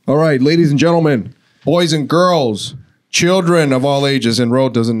All right, ladies and gentlemen, boys and girls, children of all ages. And Ro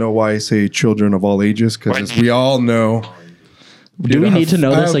doesn't know why I say children of all ages, because as we all know. Do we need to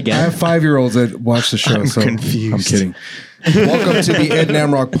know this again? I have 5-year-olds that watch the show, I'm so confused. I'm kidding. Welcome to the Ed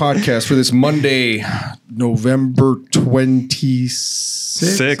Namrock podcast for this Monday, November 26th.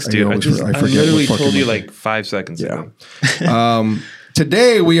 Six, dude. I forget literally what told you fucking- like 5 seconds Yeah. ago.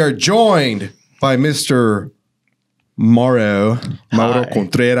 Today we are joined by Mr. Mauro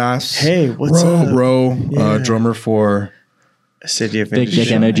Contreras. Hey, what's up? Ro, Yeah. drummer for City of Big Industry.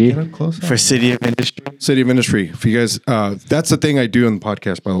 dick energy. For City of Industry. City of Industry. For you guys, that's the thing I do in the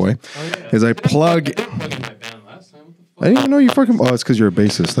podcast, by the way, is I plug. I didn't even know you fucking. Oh, it's because you're a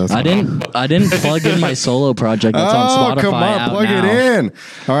bassist. That's I didn't plug in my solo project that's on Spotify. come on, out plug now. it in.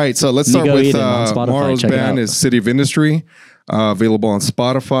 All right, so let's start Nico with Eden on Spotify. Mauro's Check it band out. is City of Industry, available on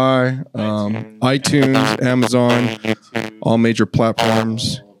Spotify, iTunes, Amazon, all major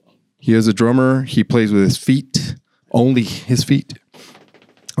platforms. He is a drummer. He plays with his feet, only his feet,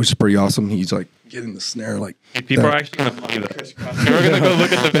 which is pretty awesome. He's like getting the snare like People are actually going to believe that. We're going to go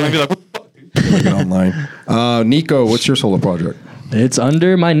look at the video and be like, what the fuck, dude? online. Nico, what's your solo project? It's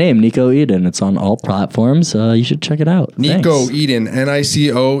under my name, Nico Eden. It's on all platforms. You should check it out. Nico Thanks. Eden,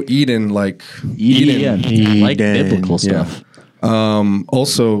 Nico Eden, like Eden. Like Eden. biblical Yeah. stuff.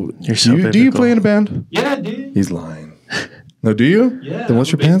 Also, You're so do you biblical. play in a band? Yeah, dude. He's lying. No, do you? Yeah, Then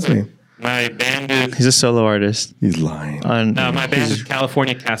what's your I'm a band's bass player. name? My band is... He's a solo artist. He's lying. On, my band is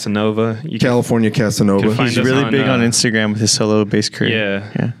California Casanova. You can California Casanova. Can find he's us really on, big on Instagram with his solo bass career.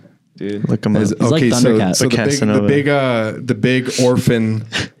 Yeah. Dude. Look him up. Is- like okay, so, Thundercat. so Casanova. the big orphan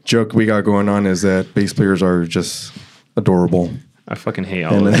joke we got going on is that bass players are just adorable. I fucking hate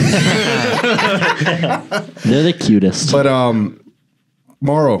all of it. They're the cutest. But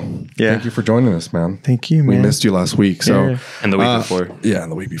Mauro, Yeah. thank you for joining us, man. Thank you, We man. missed you last week, so Yeah. And the week before. Yeah,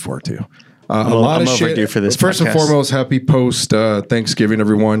 and the week before too. A I'm lot of overdue shit for this First and podcast. foremost, happy post Thanksgiving,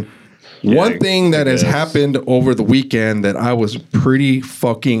 everyone. One thing that has yes. happened over the weekend that I was pretty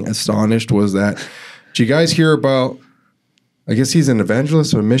fucking astonished was that. Did you guys hear about? I guess he's an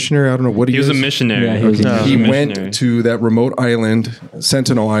evangelist or a missionary. I don't know what he He was is. a missionary. Yeah, he was a He missionary. went to that remote island,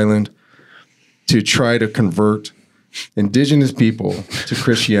 Sentinel Island, to try to convert indigenous people to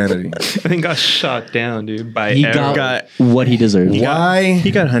Christianity. I think got shot down, dude. By he arrow. got what he deserved. Why? He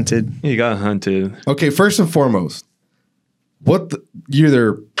got hunted. He got hunted. Okay, first and foremost, you're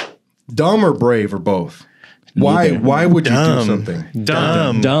either dumb or brave or both. Why? Neither. Why would you do Dumb. something?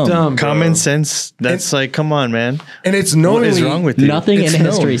 Dumb. Dumb. Common sense. That's like, come on, man. And it's known. What is wrong with you? Nothing in It's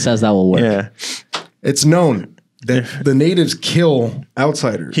history known. says that will work. Yeah. It's known that the natives kill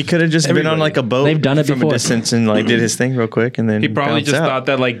outsiders. He could have just been on Everybody. like a boat. They've done it from before. a distance and like did his thing real quick and then He probably bounced just out. thought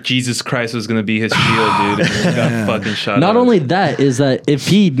that like Jesus Christ was gonna be his shield, dude. And he got fucking shot. Not up. only that, is that if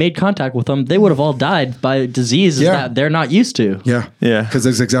he made contact with them, they would have all died by diseases Yeah. that they're not used to. Yeah. Yeah. Because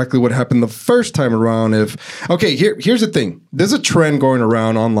that's exactly what happened the first time around. Here's the thing. There's a trend going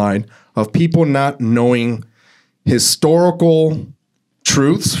around online of people not knowing historical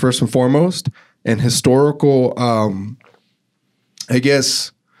truths, first and foremost, and historical, I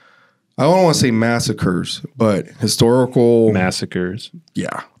guess, I don't want to say massacres, but historical, massacres.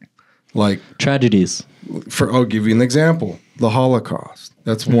 yeah. Like, Tragedies. I'll give you an example. The Holocaust.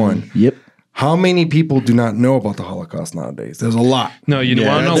 That's one. Yep. How many people do not know about the Holocaust nowadays? There's a lot. No, you Yeah,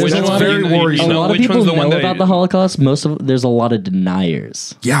 want to know that's- which that's one? very worrisome. A lot of which people one's the know one that about the Holocaust. There's a lot of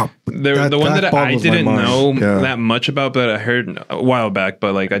deniers. Yeah. The one that I boggles my didn't mind. know Yeah. that much about, but I heard a while back,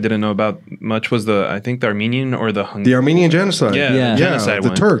 but like I didn't know about much was I think the Armenian or the The Armenian genocide. Yeah, Yeah. the genocide the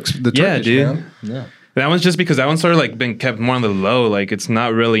one. Turks. The Yeah, Turkish, dude. man. Yeah. That one's just because that one's sort of like been kept more on the low. Like it's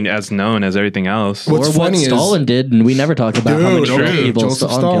not really as known as everything else. What's or what funny is- Stalin did, and we never talk about how many Dude, people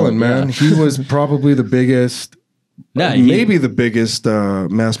Joseph Stalin Stalin, killed. man. Yeah. He was probably the biggest, Yeah, he- maybe the biggest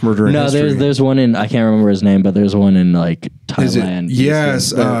mass murderer in No, history. there's one in I can't remember his name, but there's one in like Is it? Thailand.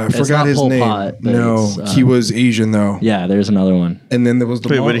 Yes, I It's forgot not his Pol name. Pot, but No, it's, he was Asian though. Yeah, there's another one. And then there was the,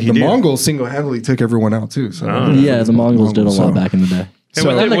 Wait, what did he do? Mongols single-handedly took everyone out too. So Oh. Yeah, the Mongols did a lot so- back in the day. Hey, So-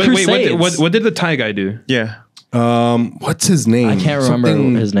 what, did, And the wait, wait, Crusades. what did the Thai guy do? Yeah. What's his name? I can't remember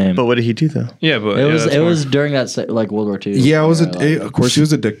Something- his name. But what did he do though? Yeah, but It yeah, was that's it more- was during that like World War II. Yeah, it was of course he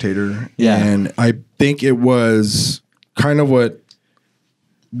was a dictator. Yeah. And I think it was kind of what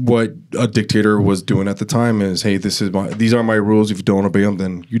a dictator was doing at the time is, hey, these are my rules. If you don't obey them,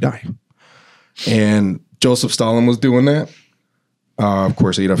 then you die. And Joseph Stalin was doing that. Of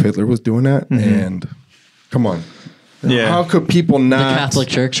course, Adolf Hitler was doing that. And come on. Yeah. How could people the not? Catholic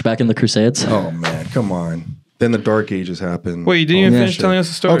Church back in the Crusades. Oh, man, come on. Then the Dark Ages happened. Wait, you didn't even Yeah, finish sure. telling us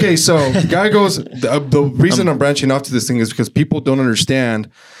the story. Okay, so the guy goes. The reason I'm branching off to this thing is because people don't understand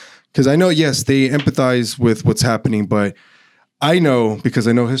Because I know, yes, they empathize with what's happening, but I know, because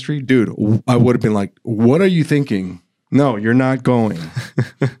I know history, dude, I would have been like, what are you thinking? No, you're not going.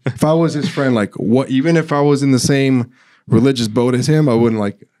 If I was his friend, like, what? Even if I was in the same religious boat as him, I wouldn't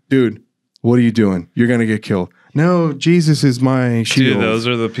like, dude, what are you doing? You're going to get killed. No, Jesus is my shield. Dude, those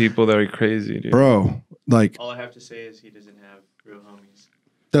are the people that are crazy, dude. Bro, like, All I have to say is he doesn't have real homies.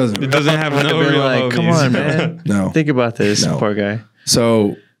 doesn't. It doesn't have no They're real like, come homies. on, man. No. Think about this, No. poor guy.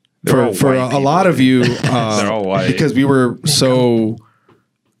 So They're all for white a lot people, of you, They're all white. because we were so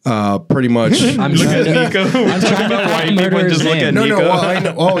pretty much. I'm Look trying at to, Nico. I'm trying to White find people the murderer's just look at name. No, Nico. well, I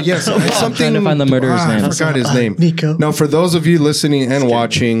know. Oh, yes. It's something. trying to find the murderer's name. I forgot his name. Nico. No, for those of you listening and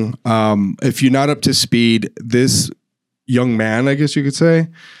watching, if you're not up to speed, this young man, I guess you could say,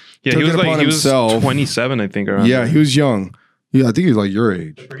 Yeah, took he was it like upon he was himself. 27, I think. Around Yeah, there. he was young. Yeah, I think he was like your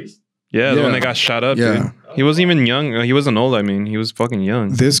age. Yeah, the Yeah. one that got shot up. Yeah. Dude. He wasn't even young. He wasn't old. I mean, he was fucking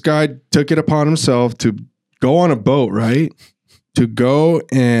young. This guy took it upon himself to go on a boat, right? To go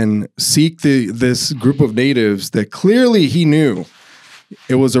and seek this group of natives that clearly he knew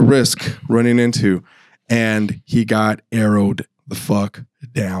it was a risk running into. And he got arrowed the fuck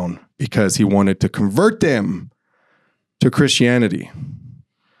down because he wanted to convert them to Christianity.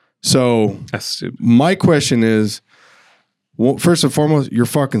 So That's stupid. my question is, well, first and foremost, you're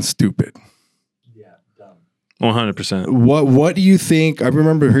fucking stupid. 100%. What do you think? I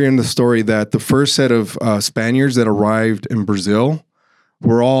remember hearing the story that the first set of Spaniards that arrived in Brazil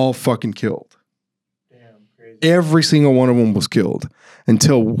were all fucking killed. Damn, crazy. Every single one of them was killed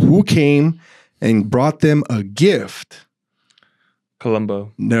until who came and brought them a gift?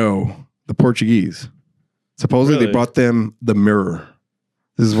 Colombo. No, the Portuguese. Supposedly they Really? brought them the mirror.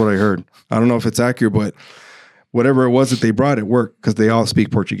 This is what I heard. I don't know if it's accurate, but whatever it was that they brought, it worked because they all speak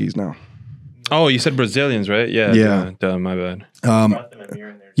Portuguese now. Oh, you said Brazilians, right? Yeah. Yeah. Duh, my bad. Brought them a mirror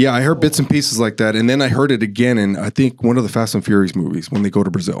in there. Yeah, I heard bits and pieces like that, and then I heard it again in I think one of the Fast and Furious movies when they go to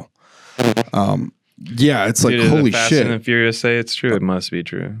Brazil. Yeah, it's like Dude, holy the Fast shit and Furious say it's true. It must be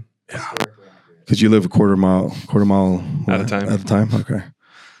true. because you live a quarter mile At a time. At a time, okay.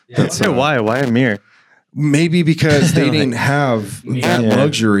 That's Yeah, why? Why a mirror? maybe because they didn't have that Yeah.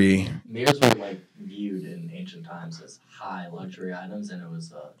 luxury. Mirrors were like viewed in ancient times as high luxury items, and it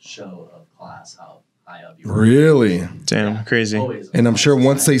was a show of class how high up you were. Really, Damn, crazy. Always a and I'm high sure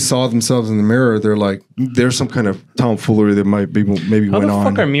once they society. saw themselves in the mirror, they're like, there's some kind of tomfoolery that might be maybe How went the on.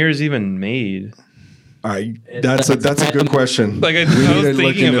 fuck are mirrors even made? That's a good question. Like I We was need to look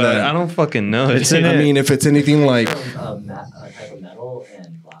thinking into about it. that. I don't fucking know. It's dude. in I it. mean, if it's anything like A type of metal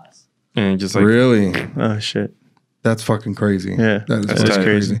and glass. And just like really. Oh shit. That's fucking crazy. Yeah, that is that's fucking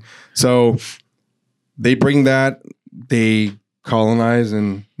crazy. crazy. So they bring that, they colonize,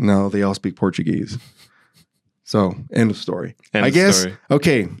 and no, they all speak Portuguese. So end of story. End I of guess. story.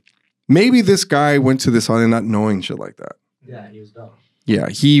 Okay, maybe this guy went to this island not knowing shit like that. Yeah, he was dumb. Yeah,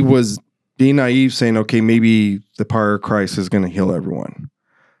 he was being naive, saying, "Okay, maybe the power of Christ is going to heal everyone."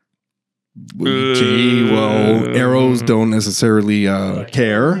 Gee, well, arrows don't necessarily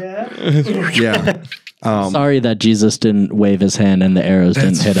care. Yeah. Sorry that Jesus didn't wave his hand and the arrows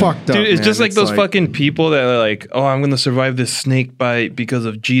didn't That's hit him. fucked up. Dude, it's man. just like those fucking people that are like, oh, I'm gonna survive this snake bite because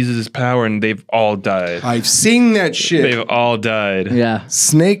of Jesus' power, and they've all died. I've seen that shit. They've all died. Yeah.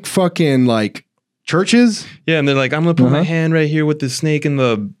 Snake fucking like churches. Yeah, and they're like, I'm gonna put my Uh-huh. hand right here with the snake in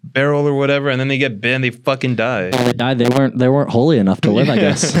the barrel or whatever, and then they get bit and they fucking die. They died. They weren't holy enough to live, I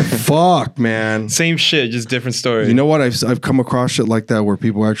guess. Fuck, man. Same shit, just different story. You know what? I've come across shit like that where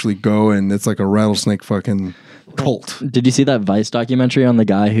people actually go and it's like a rattlesnake fucking cult. Did you see that Vice documentary on the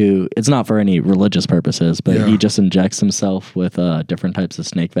guy who, it's not for any religious purposes, but Yeah. he just injects himself with different types of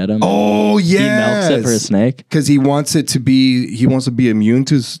snake venom? Oh He yeah, melts it for a snake. because he wants to be immune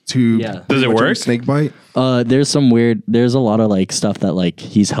to Yeah. Does it work? snake bite. There's a lot of like stuff that like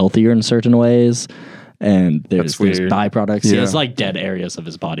he's healthier in certain ways. And there's weird. byproducts. Yeah. Yeah, it's like dead areas of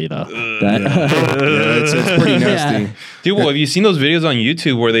his body though. Yeah, it's pretty nasty. Yeah. Dude, well, have you seen those videos on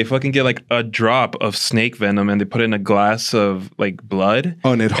YouTube where they fucking get like a drop of snake venom and they put it in a glass of like blood?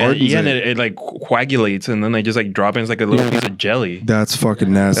 Oh, and it hardens and it. it like coagulates, and then they just like drop it. It's like a little piece of jelly. That's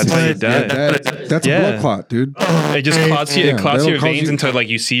fucking nasty. That's how you die. That's a Yeah. blood clot, dude. It just clots you. Yeah, It clots that'll your cause veins you- until like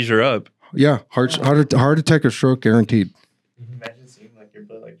you seizure up. Yeah, heart attack or stroke guaranteed, Imagine seeing like your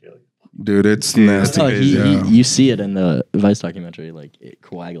blood like jelly. dude. It's Dude, nasty. Oh, yeah. you see it in the Vice documentary, like it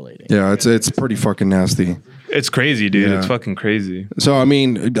coagulating. Yeah, it's pretty fucking nasty. It's crazy, dude. Yeah. It's fucking crazy. So I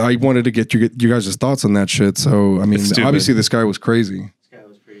mean, I wanted to get you guys' thoughts on that shit. So I mean, It's stupid. obviously this guy was crazy. This guy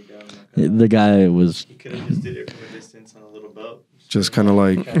was pretty dumb. The guy was He could have just did it from a distance on a little boat. just kind of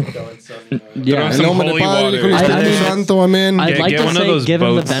like. Yeah, Throw some "No, holy water. I mean, Santo, I'm in." I'd like get to one of say those give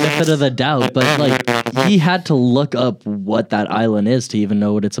him the boats. benefit of the doubt, but like he had to look up what that island is to even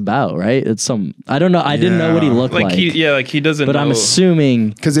know what it's about, right? It's some I don't know. I didn't know what he Yeah. looked like. like he doesn't. but know. I'm assuming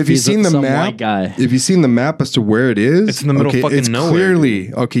Because if you've he's seen the some map, white guy. if you've seen the map as to where it is, It's in the middle of fucking it's nowhere.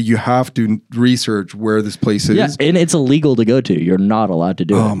 clearly okay. You have to research where this place is. Yeah, and it's illegal to go to. You're not allowed to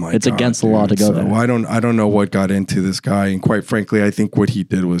do it. Oh my It's God, against the law to dude. go So there. I don't know what got into this guy, and quite frankly, I think what he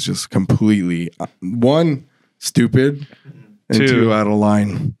did was just completely one stupid, and Two. two out of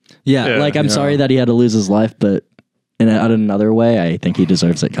line. Yeah, Yeah. like I'm Yeah. sorry that he had to lose his life, but in another way, I think he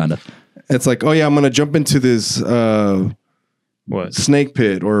deserves it. Kind of. It's like, oh yeah, I'm gonna jump into this what? snake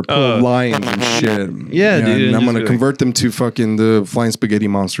pit or pull lions and shit. Yeah, dude, and and I'm just gonna be like- convert them to fucking the flying spaghetti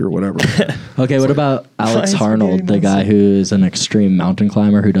monster or whatever. Okay, what about Alex Flying Arnold, spaghetti the guy who is an extreme mountain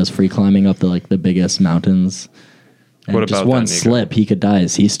climber who does free climbing up the biggest mountains? And What just about one that, Nico? slip, he could die.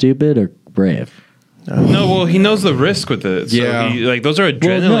 Is he stupid or brave? No, well, he knows the risk with it. So Yeah. he, like those are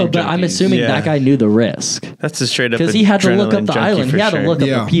adrenaline. Well, no, but I'm junkies. assuming Yeah. that guy knew the risk That's a straight up because he had to look up adrenaline the junkie island. for He had to sure. look up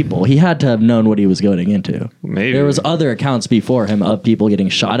Yeah. the people. He had to have known what he was going into. Maybe There was other accounts before him of people getting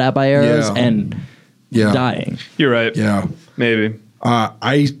shot at by arrows Yeah. and Yeah, dying. You're right. yeah. Maybe. I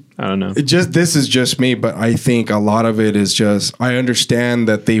I don't know. this is just me, but I think a lot of it is just I understand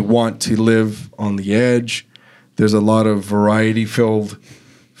that they want to live on the edge. There's a lot of variety filled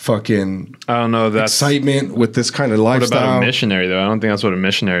fucking I don't know. That's excitement with this kind of what lifestyle. about a missionary though? I don't think that's what a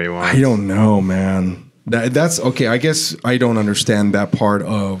missionary wants. I don't know, man. That's okay. I guess I don't understand that part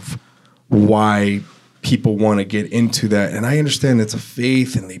of why people want to get into that. And I understand it's a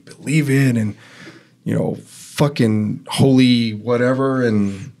faith and they believe it and, fucking holy whatever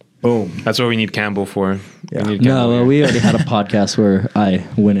and boom. That's what we need Campbell for. Yeah. We need No, Campbell well, here. we already had a podcast where I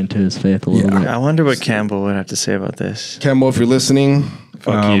went into his faith a little Yeah. bit. I wonder what Campbell would have to say about this. Campbell, if you're listening,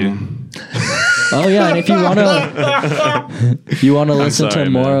 Fuck you. Oh yeah, and if you wanna listen sorry,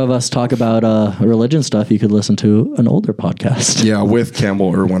 to more man. of us talk about religion stuff, you could listen to an older podcast. Yeah, with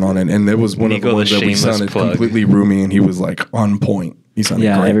Campbell Irwin on it. And it was one Nico, of the ones the that we shameless sounded plug. completely roomy and he was like on point. He sounded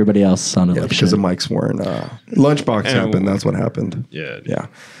Yeah, great. everybody else sounded Yeah, like because shit. the mics weren't. Lunchbox And- happened. That's what happened. Yeah. Yeah.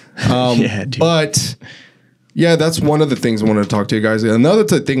 Yeah, dude. But yeah, that's one of the things I wanted to talk to you guys. Another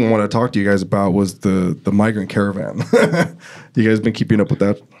thing I want to talk to you guys about was the migrant caravan. You guys been keeping up with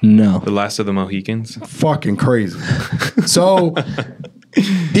that? No. The last of the Mohicans. Fucking crazy. So,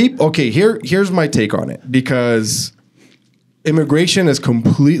 here's my take on it because immigration has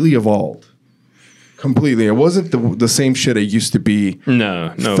completely evolved. Completely, it wasn't the same shit it used to be.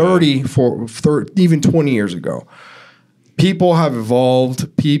 No. 30, even 20 years ago. People have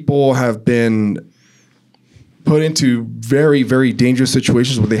evolved. People have been put into very, very dangerous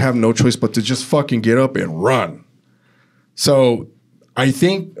situations where they have no choice but to just fucking get up and run. So I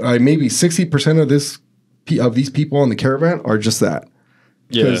think maybe 60% of these people on the caravan are just that.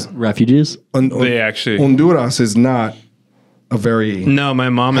 Yeah. 'Cause Refugees? They actually. Honduras is not a very No, my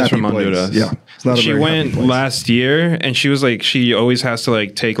mom is happy from place. Honduras. Yeah, it's not a She very happy went place. last year, and she was like, she always has to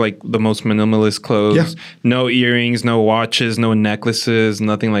like take like the most minimalist clothes, Yeah. no earrings, no watches, no necklaces,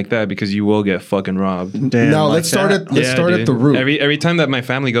 nothing like that, because you will get fucking robbed. Damn, Now like let's start that. at let's Yeah, start dude. at the root. Every time that my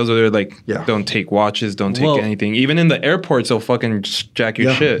family goes over there, like, Yeah. don't take watches, don't take Well- anything. Even in the airports, they'll fucking just jack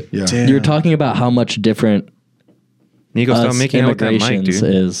your yeah, shit. yeah. Damn. You're talking about how much different Nico, stop us making out with that mic, immigrations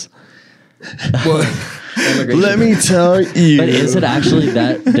dude. is. Well, Let me tell you. But is it actually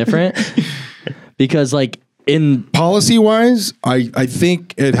that different? Because like in policy wise, I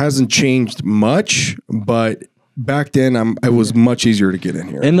think it hasn't changed much, but back then it was much easier to get in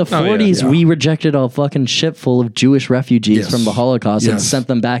here. in the Oh, yeah. 40s, Yeah. we rejected a fucking ship full of Jewish refugees Yes. from the Holocaust and Yes. sent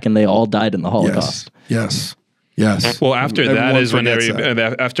them back, and they all died in the Holocaust. Yes. Yes. Well, after that Everyone is when forgets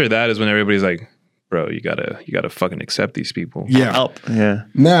that. after that is when everybody's like, bro, you gotta fucking accept these people. Yeah. Help. Yeah.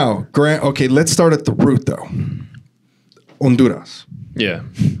 Now, Grant, okay, let's start at the root though. Honduras. Yeah.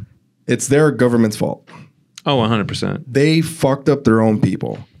 It's their government's fault. Oh, 100%. They fucked up their own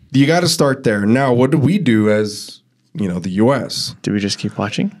people. You got to start there. Now, what do we do as, the US? Do we just keep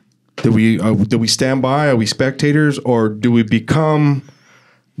watching? Do we stand by? Are we spectators, or do we become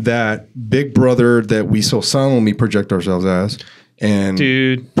that big brother that we so solemnly project ourselves as, and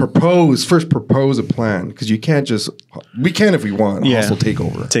Dude. propose a plan? Because you can't we can if we want Yeah. hostile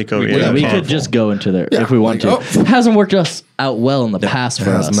takeover. Take over. Yeah, Yeah, we powerful. could just go into there Yeah, if we want like, to. It hasn't worked us out well in the past It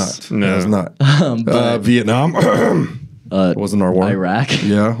for has us. not. No. It has not. Vietnam wasn't our war. Iraq.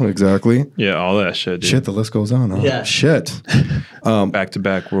 Yeah, exactly. Yeah, all that shit, dude. Shit, the list goes on. Huh? Yeah. Shit.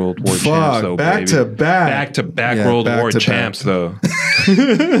 Back-to-back World War champs, though, back baby. to back. Back-to-back Yeah, World back War to champs, though.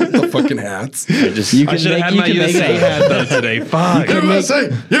 The fucking hats. You I can should have make, had you my can make USA a- hat though today. Fuck.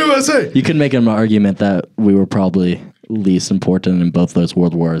 USA. You can make an argument that we were probably least important in both those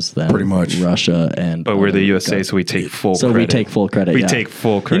world wars than Pretty much. Russia and. But we're the other USA, guys. so we take full So credit. we take full credit. We yeah. take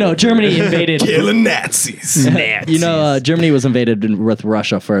full You credit. know, Germany invaded. Killing Nazis. You know, Germany was invaded with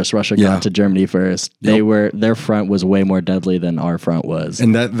Russia first. Russia Yeah. got to Germany first. Their front was way more deadly than our front was.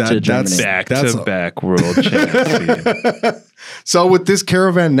 And to that's Germany. Back-to-back World champs. so with this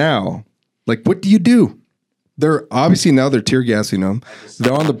caravan now, like what do you do? They're obviously now they're tear gassing them.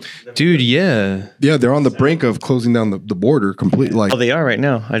 They're on the Dude, yeah. they're on the brink of closing down the border completely. Like Oh, they are right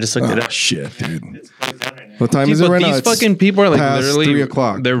now. I just looked it up. shit, dude. What time Dude, is it but right now? these It's fucking people are like past literally 3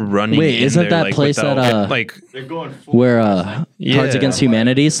 o'clock. They're running. Wait, in isn't there, that like, place without- that, like where Yeah. Cards Against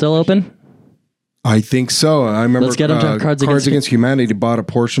Humanity is still open? I think so. I remember Let's get them to Cards Cards Against- Against Humanity bought a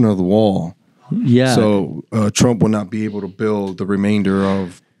portion of the wall. Yeah. So Trump will not be able to build the remainder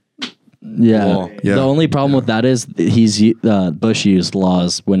of. Yeah. Wall. Yeah. The only problem with that is Bush used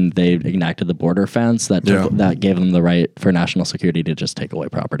laws when they enacted the border fence that Yeah. that gave them the right for national security to just take away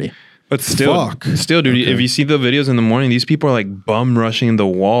property. But still, Fuck. dude, if you see the videos in the morning, these people are like bum rushing the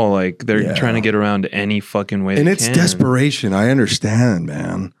wall. Like they're Yeah. trying to get around any fucking way And they it's can. desperation. I understand,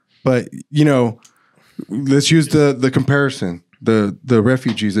 man. But you know, let's use the comparison. The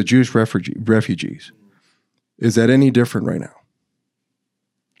refugees, the Jewish refugees. Is that any different right now?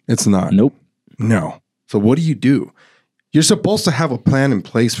 It's not. Nope. No. So what do? You're supposed to have a plan in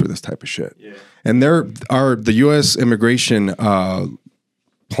place for this type of shit. Yeah. And the U.S. immigration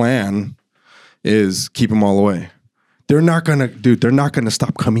plan is keep them all away. They're not gonna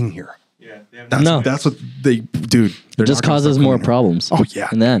stop coming here. No. That's what they, dude. It just causes more problems. Oh yeah.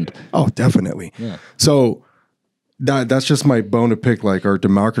 In the end. Oh, definitely. Yeah. So that's just my bone to pick. Like our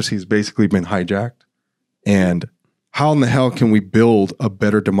democracy has basically been hijacked. And how in the hell can we build a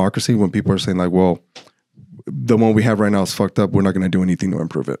better democracy when people are saying like, well, the one we have right now is fucked up. We're not going to do anything to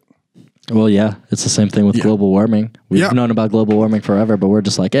improve it. Well, yeah, it's the same thing with global warming. We've Yeah. known about global warming forever, but we're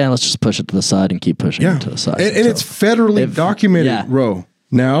just like, let's just push it to the side and keep pushing it to the side. And it's federally documented, yeah. Ro.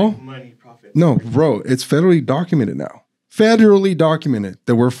 Now, no, Ro, it's federally documented now. Federally documented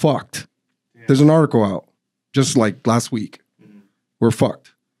that we're fucked. There's an article out just like last week. We're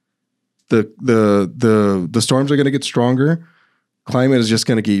fucked. The storms are going to get stronger. Climate is just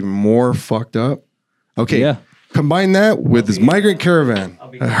going to get even more fucked up. Okay. Yeah. Combine that with this migrant caravan.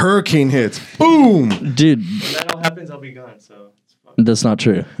 A hurricane hits. Boom. Dude, When that all happens, I'll be gone. So it's fine. that's not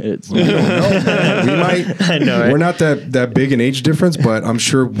true. It's We might. I know, right? We're not that big an age difference, but I'm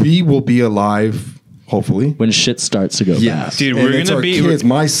sure we will be alive. Hopefully. when shit starts to go bad. Dude, And we're it's gonna our be- kids,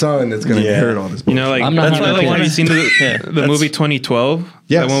 my son that's going to inherit all this. You know, like I'm not that's why, having like, have you kids. seen the movie 2012?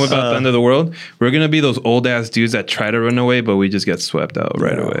 Yes. The one about the end of the world. We're gonna be those old ass dudes that try to run away, but we just get swept out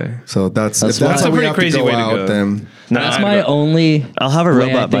right away. So that's if why- that's That's how a we pretty have crazy to go way to out. go. Then That's my only. I'll have a way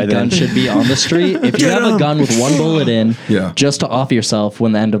robot I by think then. guns should be on the street. If you have a gun with one bullet in, Yeah. just to off yourself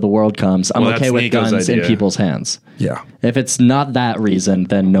when the end of the world comes, I'm Well, okay that's with Nico's guns in idea. people's hands. yeah, If it's not that reason,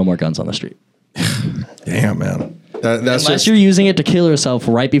 then no more guns on the street. damn man, that's Unless just you're using it to kill yourself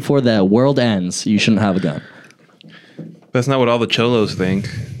right before the world ends, you shouldn't have a gun. That's not what all the cholos think.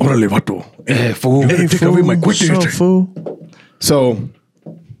 Órale, vato. Fool. Take away my quick So, fool. So,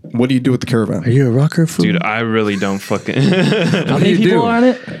 what do you do with the caravan? Are you a rocker, fool? Dude, I really don't fucking. How many you people do? are on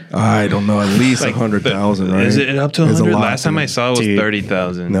it? I don't know, at least 100,000, right? Is it up to It's a 100? lot Last time I me. saw it was Dude.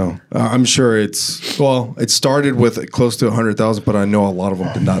 30,000. No, I'm sure it started with close to 100,000, but I know a lot of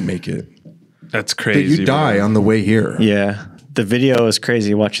them did not make it. That's That crazy. you die bro. on the way here. Yeah. The video is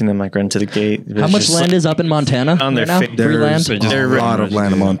crazy watching them like run to the gate. How much land is up in Montana on their right now? fa- Free There's land? They're just a lot of rich,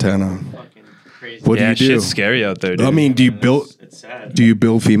 land in dude. Montana. Fucking crazy. What Yeah, do you do? shit's scary out there, dude. I mean, do you build It's sad.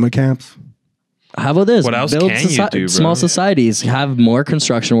 FEMA camps? How about this? What else Build can you do, bro? small societies. Have more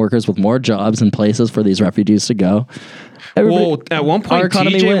construction workers with more jobs and places for these refugees to go. Everybody- Well, at one our point,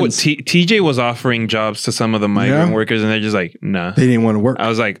 economy wins. TJ was offering jobs to some of the migrant Yeah. workers, and they're just like, nah. They didn't want to work. I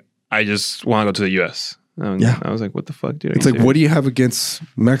was like, I just want to go to the U.S. Yeah. I was like, what the fuck, dude? Are It's you like, what serious? do you have against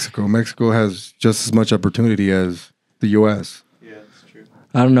Mexico? Mexico has just as much opportunity as the U.S. Yeah, it's true.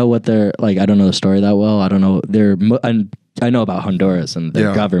 I don't know what they're like. I don't know the story that well. I don't know. I know about Honduras and their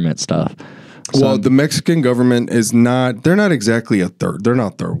Yeah. government stuff. Well, the Mexican government is not, they're not exactly a third. They're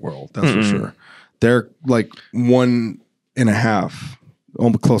not third world, that's for sure. They're like 1.5,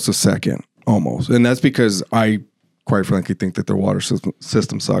 almost close to second, almost. And that's because I quite frankly think that their water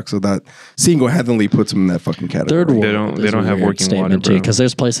system sucks. So that single-handedly puts them in that fucking category. Third world. They don't have working water, bro. Because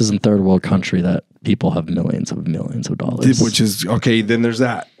there's places in third world country that people have millions of dollars. Which is okay. Then there's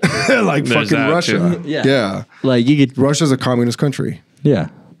that, like There's fucking that, Russia. too. Yeah, like you could. Russia's a communist country. Yeah.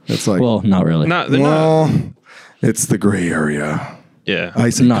 It's like, Well, not really. Not, they're not. well, it's the gray area. Yeah. I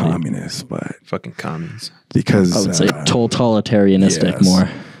say Not even. communist, but Fucking commies. because I would say totalitarianistic yes. more.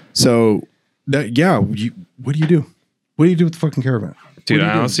 So, what do you do? What do you do with the fucking caravan? Dude, What do you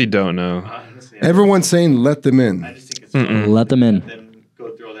I do? honestly don't know. Honestly, Everyone's saying let them I in. just think it's Let them in. them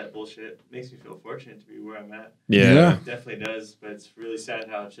go through all that bullshit. Makes me feel fortunate to be where I'm at. Yeah. Yeah. It definitely does, but it's really sad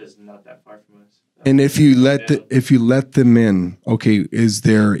how it's just not that far from us. And if you let them in, okay, is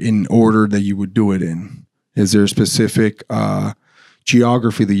there an order that you would do it in? Is there a specific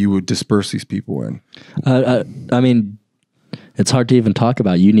geography that you would disperse these people in? I mean, it's hard to even talk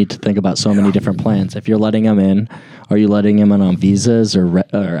about. You need to think about so many different plans. If you're letting them in, are you letting them in on visas or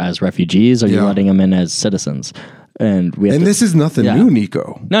as refugees? Or are you Yeah. letting them in as citizens? And we have And to, this is nothing Yeah. new,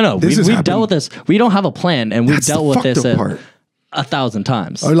 Nico. no, This has we've happened- dealt with this. We don't have a plan, and we've That's dealt the with fucked this up part. 1,000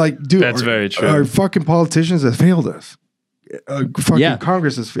 times. Or like, dude, That's very true. Our fucking politicians have failed us. Fucking Yeah.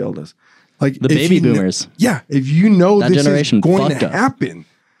 Congress has failed us. Like The if baby you kn- boomers. Yeah, if you know That this is generation going fucked to us. happen,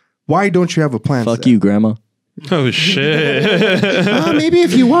 why don't you have a plan? Fuck you, Grandma. Oh, shit. Maybe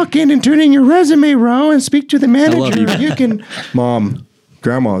if you walk in and turn in your resume, Ro, and speak to the love manager, you. you can. Mom,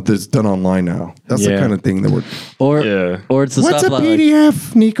 Grandma, this is done online now. That's the Yeah. kind of thing that we're. Or Yeah. or it's the What's a stuff like,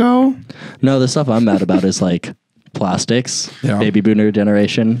 PDF, Nico? no, the stuff I'm mad about is like plastics, Yeah. baby boomer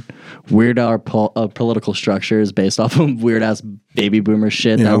generation, weird our political structures based off of weird ass baby boomer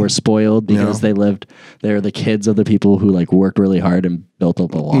shit Yeah. that were spoiled because Yeah. they're the kids of the people who like worked really hard and built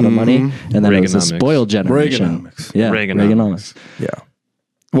up a lot of money, and then it was a Reaganomics. spoiled generation. Reaganomics. Yeah, Reaganomics. Reaganomics. Yeah.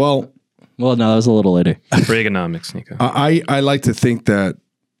 Well, Well, no, that was a little later. Reaganomics, Nico. I like to think that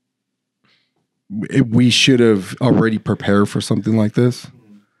we should have already prepared for something like this.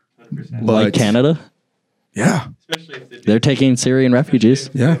 100%. But Like Canada, yeah, Especially if they do- they're taking Syrian refugees,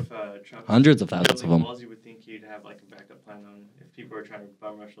 Yeah. If, Trump hundreds of thousands of building them. walls, you would think you'd have like a backup plan on if people are trying to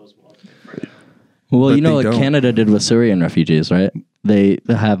bum rush those walls right now. Well, But you know they what don't. Canada did with Syrian refugees, right? They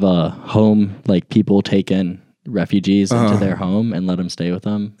have a home, like people take in refugees into their home and let them stay with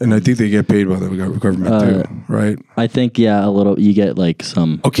them. and I think they get paid by the government too, right? I think, yeah, a little, you get like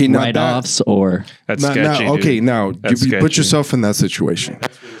some Okay, now write-offs or, That's Now, sketchy. dude. okay, now That's you put sketchy. yourself in that situation.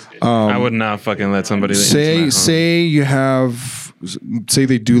 That's really scary. I would not fucking let somebody Say you have, say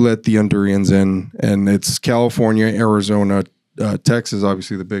they do let the Hondurans in, and it's California, Arizona, Texas,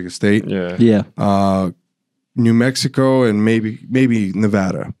 obviously the biggest state, Yeah. yeah. New Mexico, and maybe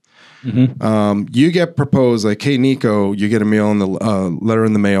Nevada. You get proposed like, hey Nico, you get a mail in the letter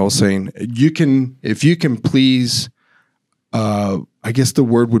in the mail saying if you can please, I guess the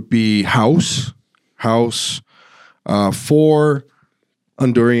word would be house for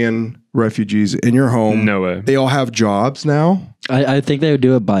Honduran refugees in your home. No way. They all have jobs now. I think they would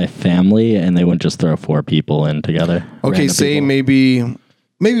do it by family and they wouldn't just throw 4 people in together. Okay, random say people.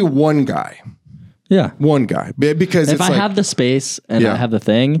 maybe one guy, Yeah. because If it's I like, have the space and Yeah. I have the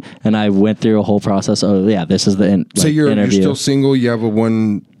thing and I went through a whole process of, yeah, this is the say you're interview. still single, you have a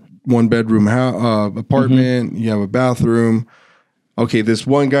one bedroom apartment, you have a bathroom. Okay, this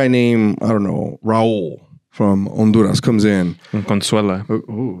one guy named, I don't know, Raul from Honduras comes in. Consuela.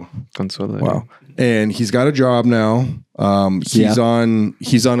 Ooh, Consuela. wow. And he's got a job now. He's Yeah. on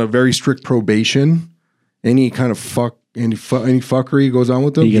a very strict probation. Any kind of any fuckery goes on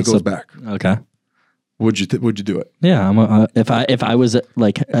with him, he gets goes a- back. Okay. Would you do it? Yeah, if I was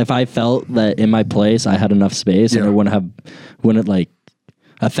like, if I felt that in my place I had enough space and Yeah. it wouldn't like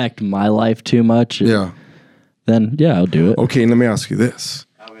affect my life too much, Yeah. then yeah, I'll do it. Okay, let me ask you this.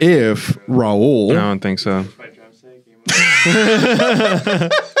 If Raul I don't think so. My drumstick,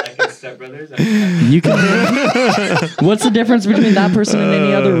 like in Step Brothers. You can. What's the difference between that person and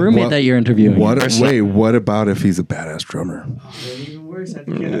any other roommate what- that you're interviewing? what about if he's a badass drummer? Even worse, I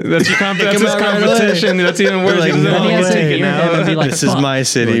think That's your that's his competition. That's even worse. Like, He doesn't no want to way. take it You're now. gonna be like, This is fuck. my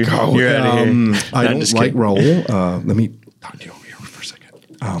city. You're out of here. I No, don't just like kidding. Raul. Let me talk to you over here for a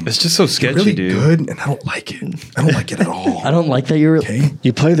second. It's just so sketchy, Really dude. good, and I don't like it. I don't like it at all. I don't like that you're. Okay,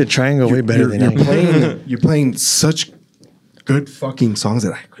 You play the triangle way better than I do. you're playing such good fucking songs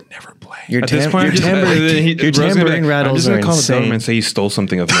that I could never play. Your At this point, your just- your Bro's gonna be tambourine I'm rattles just are gonna call the insane. government and say you stole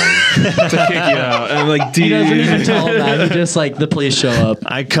something of mine to kick you out. And I'm like, dude. He doesn't even tell him that. He just like the police show up.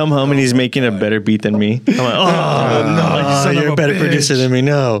 I come home and he's making a better beat than me. I'm like, oh no, you son of you're a a better bitch. producer than me.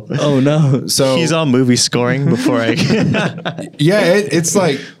 No. Oh no. So He's all movie scoring before I. yeah, it's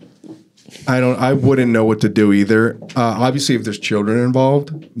like I wouldn't know what to do either. Obviously, if there's children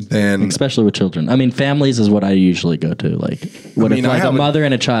involved, then Especially with children. I mean, families is what I usually go to. Like, what mean, if I like a have a- mother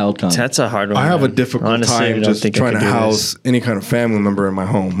and a child come? That's a hard one. I have a man. difficult Honestly, I time don't just think I trying to could do house any kind of family member in my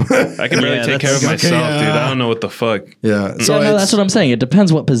home. I can barely Yeah, take care of that's- myself, okay, dude. yeah. I don't know what the fuck. yeah, so Yeah, no, that's what I'm saying. It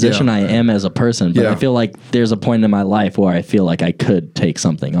depends what position Yeah. I am as a person, but Yeah. I feel like there's a point in my life where I feel like I could take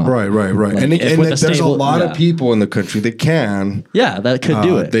something on. Right. Like, and if and with a there's stable- a lot yeah. of people in the country that can. Yeah, that could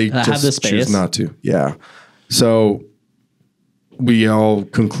do it. They have just the space. choose not to. Yeah. So we all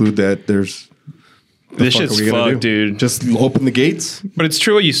conclude that there's. the This fuck shit's are we gonna fucked, do? dude. Just open the gates. But it's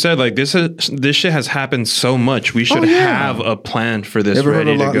true what you said. Like this shit has happened so much. We should yeah. have a plan for this Ever heard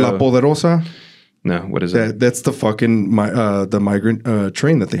ready of to La go. Poderosa? No, what is it? That's the fucking the migrant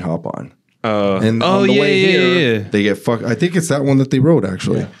train that they hop on. And oh on the yeah, way yeah, here, yeah. they get fucked. I think it's that one that they rode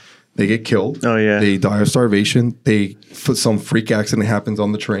actually. They get killed. Oh, yeah. They die of starvation. Some freak accident happens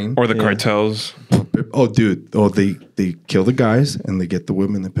on the train. Or the cartels. Oh, dude. Oh, they kill the guys and they get the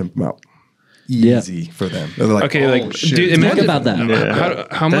women and pimp them out. Yeah. Easy for them. They're like, Okay, oh, like, shit. dude, imagine about that.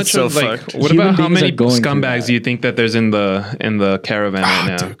 How That's much so of like fucked. what Human about how beings many are going through scumbags that. do you think that there's in the caravan right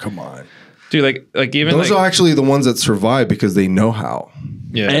now? Dude, come on. Dude, like even Those like are actually the ones that survive because they know how.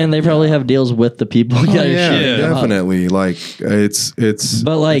 yeah. And they probably have deals with the people. Oh, that are yeah, shooting them up. definitely. Like it's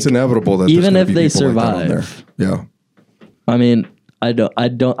But, like, it's inevitable that even there's if gonna be they people like that on survive- there. Yeah. I mean,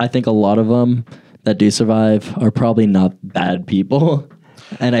 I think a lot of them that do survive are probably not bad people.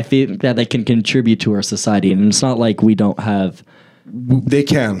 And I feel that they can contribute to our society. And it's not like we don't have. They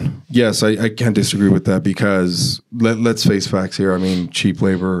can. Yes, I can't disagree with that because let's face facts here. I mean, cheap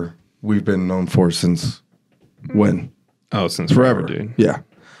labor we've been known for since when? Oh, since Forever, dude. Yeah.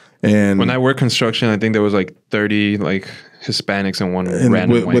 And When I worked construction, I think there was like 30 like Hispanics and one and random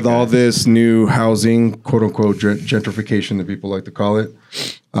with, white with guy. all this new housing, quote unquote, gentrification that people like to call it,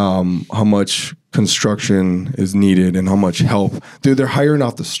 how much construction is needed and how much help. Dude, they're hiring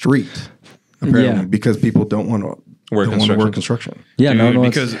off the street apparently Yeah. because people don't want to Work work construction. construction. Yeah, Dude, no, no,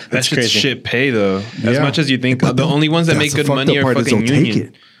 because it's- that shit's crazy. shit pay though. As Yeah. much as you think, But the only ones that make that's the good fucked money up are part is fucking they'll take union.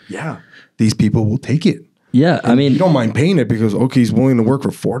 it. Yeah. These people will take it. yeah. I mean, You don't mind paying it because okay, he's willing to work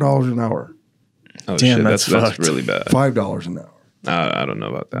for $4 an hour, Oh Damn, shit, that's that's fucked. really bad. $5 an hour, I don't know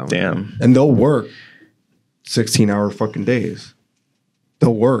about that one. Damn. and they'll work 16-hour fucking days.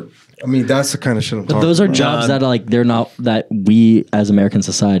 They'll work. I mean, that's the kind of shit I'm but talking those are about. jobs that like they're not that we as American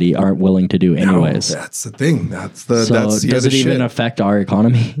society aren't willing to do No, anyways. that's the thing. That's the So that's the does other it even shit. affect our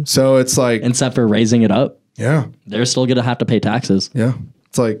economy? So it's like Except for raising it up, yeah, they're still gonna have to pay taxes. yeah.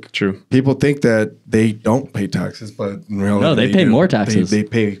 It's like True. people think that they don't pay taxes, but in reality, No, they pay do. more taxes. They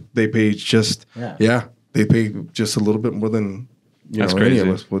pay just Yeah. they pay just a little bit more than That's any of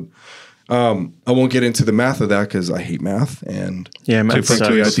crazy. us would. I won't get into the math of that because I hate math, and Yeah, math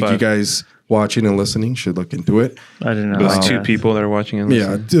frankly, I sucks. think you guys watching and listening should look into it. I didn't know. Those about two that. people that are watching and Yeah,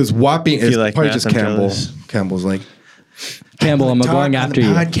 listening. just whopping. It's like probably math, just I'm Campbell. jealous. Campbell's like Campbell, I'm going "Talk on after the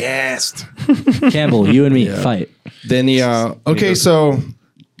you. podcast. Campbell, you and me fight. Then okay, so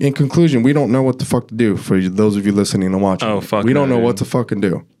in conclusion, we don't know what the fuck to do for those of you listening and watching. Oh, fuck we don't no, know dude. what to fucking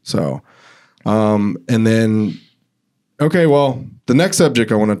do. So, and then, okay, well, the next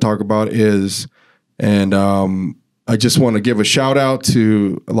subject I want to talk about is, and I just want to give a shout out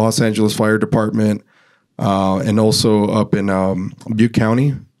to Los Angeles Fire Department and also up in Butte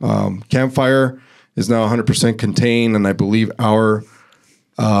County. Campfire is now 100% contained, and I believe our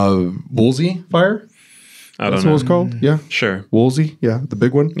Woolsey fire. I don't That's know. what it's called. Yeah. Sure. Woolsey, yeah, the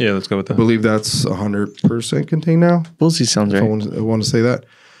big one. Yeah, let's go with I that. believe that's 100% contained now. Bullseye sounds If I right. want to say that.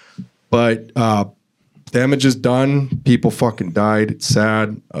 But damage is done. People fucking died. It's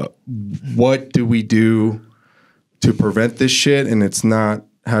sad. What do we do to prevent this shit? And it's not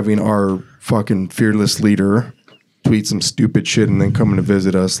having our fucking fearless leader tweet some stupid shit and then coming to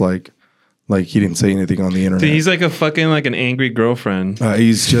visit us like he didn't say anything on the internet. Dude, he's like a fucking like an angry girlfriend.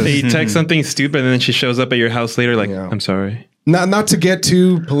 He's just He texts something stupid and then she shows up at your house later like, Yeah. I'm sorry. not to get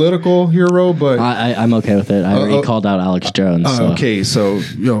too political, hero, but I'm okay with it. I already called out Alex Jones. So. Okay, so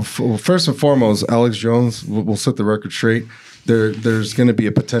first and foremost, Alex Jones. We'll set the record straight. There's going to be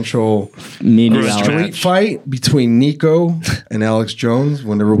a potential Me and you, Grudge Alex. street fight between Nico and Alex Jones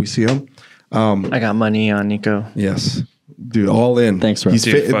whenever we see him. I got money on Nico. Yes, dude, all in. Thanks, bro. He's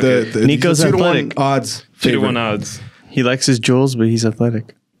Dude, fuck it. Nico's he's a 2-1 athletic. odds. 2 to favorite. 1 odds. He likes his jewels, but he's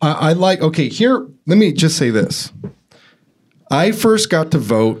athletic. I like. Okay, here. Let me just say this. I first got to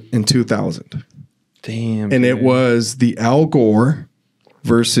vote in 2000, Damn. and dude. it was the Al Gore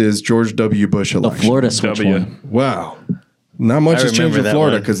versus George W. Bush The election. Florida switch W. one. Wow. Not much I has changed remember in that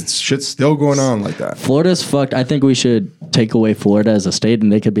Florida one. because shit's still going on like that. Florida's fucked. I think we should take away Florida as a state,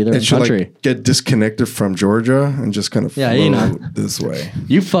 and they could be their own It should country. like get disconnected from Georgia and just kind of Yeah, flow you know. this way.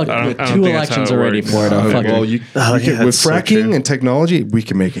 You fucked I don't- with I don't 2 think that's elections how it already, works. Florida. Fuck Well, it. you, Oh, we yeah, can, with that's so fracking true. and technology, we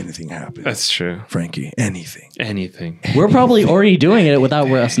can make anything happen. That's true. Frankie, anything. Anything. We're probably already doing it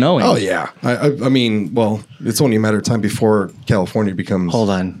without us knowing. Oh yeah, I mean, well, it's only a matter of time before California becomes. Hold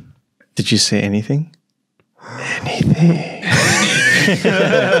on. Did you say anything?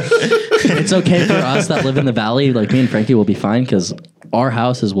 It's okay for us that live in the valley. Like me and Frankie will be fine because our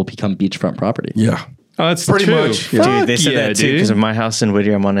houses will become beachfront property. Yeah, Oh, that's Pretty true. much. Dude, Fuck they said yeah, that too dude. because of my house in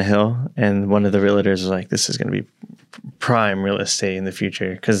Whittier. I'm on a hill, and one of the realtors was like, "This is going to be prime real estate in the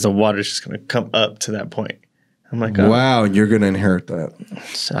future because the water's just going to come up to that point." I'm like, "Oh, wow, you're gonna inherit that.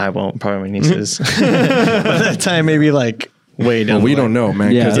 so I won't. Probably my nieces." By that time, maybe like way down. Well, we the don't line. know,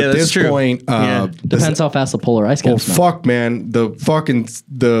 man. Yeah. Because Yeah, at that's this true. point, Yeah. Depends how fast the polar ice well, caps. melt. fuck, man.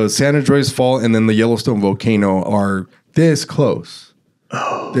 The San Andreas Fault and then the Yellowstone volcano are this close.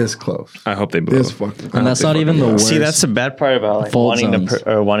 This close. I hope they blow. This fucking. And that's not even the worst. See, that's the bad part about like Fold wanting zones.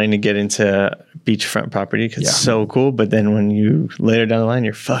 wanting to get into beachfront property because it's Yeah. so cool. But then when you later down the line,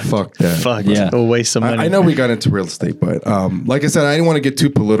 you're fucked. Fuck that. Fucked. Yeah. A waste of money. I know we got into real estate, but like I said, I didn't want to get too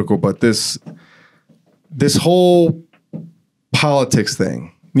political, but this whole politics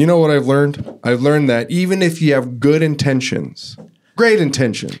thing, you know what I've learned? I've learned that even if you have good intentions, great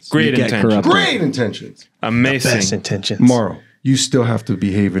intentions, Great get intention. corrupted. great intentions, Amazing. Best intentions. Morrow, you still have to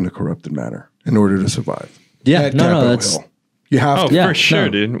behave in a corrupted manner in order to survive. Yeah, At no, Capitol that's Hill. You have Oh, to. Yeah, for sure, no.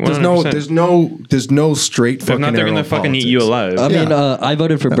 dude. 100%. There's no straight If fucking not, they're arrow gonna in fucking eat you politics. alive. I mean, I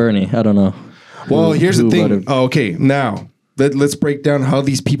voted for Bernie. I don't know. Well, here's the who thing. voted. Oh, okay, now let's break down how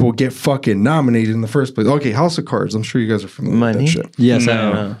these people get fucking nominated in the first place. Okay, House of Cards. I'm sure you guys are familiar Money? with that shit. Yes, I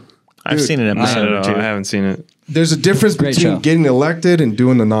No. know. I've Dude, seen an I episode don't or know. two. I haven't seen it. There's a difference Great between show. getting elected and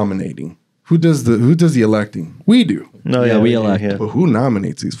doing the nominating. Who does the electing? We do. No, Yeah, we do, elect. yeah. But who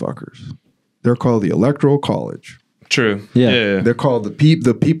nominates these fuckers? They're called the Electoral College. True. Yeah. They're called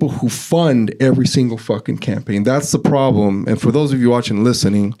the people who fund every single fucking campaign. That's the problem. And for those of you watching and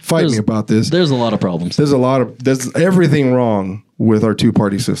listening, fight me about this. There's a lot of problems. There's everything wrong with our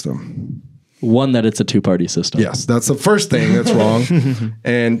two-party system. One, that it's a 2-party system. Yes, that's the first thing that's wrong.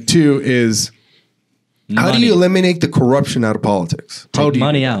 And 2 is how do Money. you eliminate the corruption out of politics? How Take do you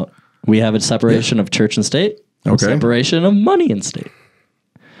money out. We have a separation of church and state. a Okay. Separation of money and state.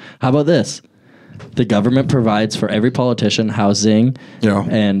 How about this? The government provides for every politician housing Yeah.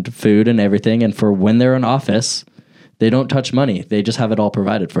 and food and everything. And for when they're in office, they don't touch money. They just have it all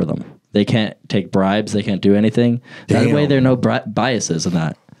provided for them. They can't take bribes. They can't do anything. That Damn. way, there are no biases in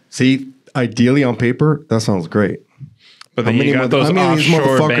that. See, ideally on paper, that sounds great. But How then many you got mother- those how many of these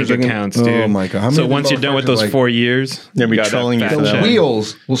offshore motherfuckers bank are gonna- accounts, Oh dude. my God. How many So of once these you're done with motherfuckers, those like- 4 years, They'll be you got that trolling you fat for that. check.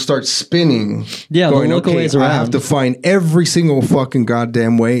 Wheels will start spinning. Yeah, they'll look a ways I have around." to find every single fucking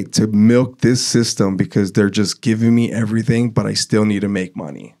goddamn way to milk this system because they're just giving me everything, but I still need to make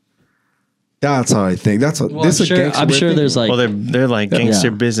money. That's how I think. This I'm is a sure, gangster I'm way of sure thinking. there's like, Well, they're like gangster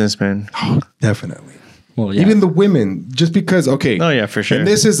Yeah. businessmen. Definitely. well, yeah. Even the women, just because, okay. Oh, yeah, for sure. And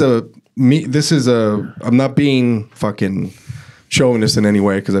this is I'm not being fucking chauvinist in any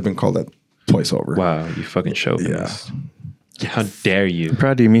way because I've been called that twice over. Wow, you fucking chauvinist. How dare you?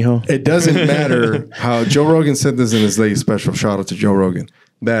 Proud of you, mijo. It doesn't matter how Joe Rogan said this in his latest special. Shout out to Joe Rogan.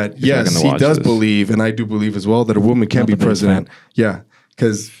 That yes, gonna he watch does this. believe, and I do believe as well, that a woman can be a big president. Yeah,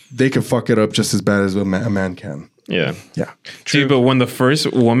 because they can fuck it up just as bad as a man can. Yeah. Yeah, Dude, but when the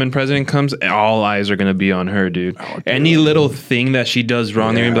first woman president comes, all eyes are gonna be on her, dude. Any little thing that she does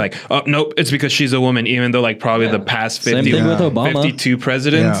wrong, they're gonna be like, "Oh, nope, it's because she's a woman." Even though, like, probably the past Same 50, thing with Obama. 52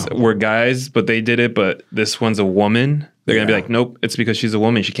 presidents Yeah. were guys, but they did it. But this one's a woman. They're gonna be Yeah. like, "Nope, it's because she's a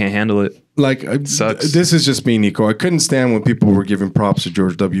woman. She can't handle it." like Sucks. this is just me, Nico. I couldn't stand when people were giving props to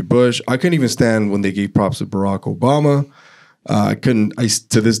George W. Bush. I couldn't even stand when they gave props to Barack Obama. I couldn't.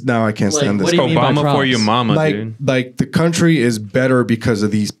 To this now, I can't Like, stand what this. do you mean by Obama for props? your mama, dude. Like the country is better because of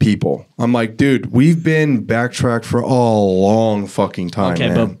these people. I'm like, dude, we've been backtracked for a long fucking time. okay,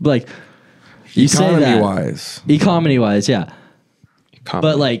 man. but like, you say economy that. wise, Economy wise, yeah. Come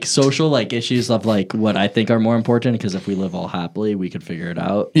But on. like social like issues of like what I think are more important because if we live all happily, we could figure it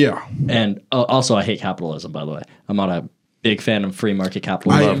out. yeah. And also, I hate capitalism. By the way, I'm not a big fan of free market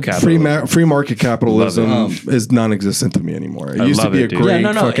capitalism. Free market capitalism Love is non-existent to me anymore. It used to love be a it, dude. great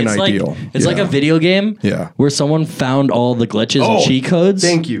Yeah, no, fucking it's ideal. like it's like a video game. Yeah. where someone found all the glitches and cheat codes.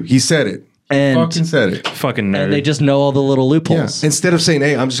 Thank you. He said it. And- fucking said it. fucking nerd. and they just know all the little Yeah. loopholes. Instead of saying,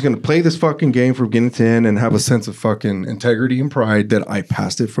 "Hey, I'm just going to play this fucking game from beginning to end and have a sense of fucking integrity and pride that I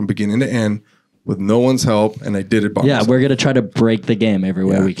passed it from beginning to end," with no one's help, and I did it by Yeah, myself. we're gonna try to break the game every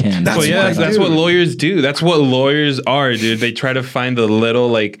way we can. That's Well, yeah, what I that's do. what lawyers do. That's what lawyers are, dude. They try to find the little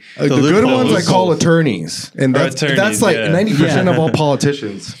like The good ones I loopholes. call attorneys, and Or that's attorneys, like yeah. 90% of all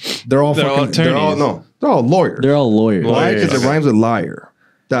politicians. They're all They're all fucking. They're all attorneys. they're all lawyers. They're all lawyers. Why? Because lawyers. it rhymes with liar.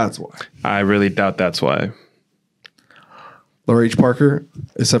 That's why. I really doubt that's why. Laura H. Parker,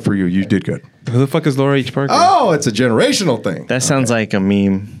 except for you, you did good. Who the fuck is Laura H. Parker? Oh, it's a generational thing. That sounds like a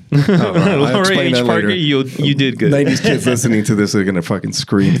meme. I'll Laura explain H. that Parker, later. you did good. 90s kids listening to this are gonna fucking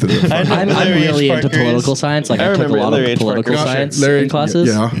scream through the fucking. I'm Larry H. really into Parker's- political science. Like I I took a remember lot Larry of H. political Parker. science Larry- in classes.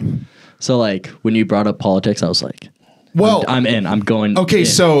 Yeah. So like when you brought up politics, I was like, Well, I'm in. I'm going. okay, in.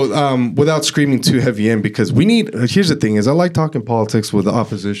 so without screaming too heavy in, because we need. Here's the thing: is I like talking politics with the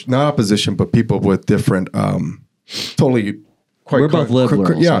opposition, not opposition, but people with different, totally. Quite We're both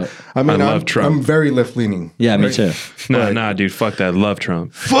liberals, Yeah, right? I mean, I love I'm, Trump. I'm very left leaning. Yeah, me too. Nah, dude, fuck that. Love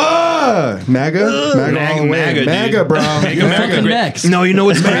Trump. Fuck MAGA, MAGA, all the way. MAGA, dude. MAGA, bro. MAGA, MAGA, Fucking next. No, you know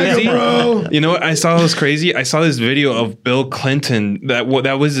what's crazy, bro. You know what I saw was crazy? I saw this video of Bill Clinton that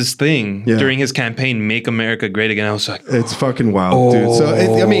was his thing Yeah. during his campaign, "Make America Great Again." I was like, It's fucking wild, dude. So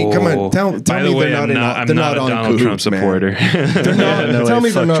I mean, come on, tell By me the way, they're I'm not. I'm They're not not a on Donald Trump cahoots, man. supporter. They're not. no Tell way, me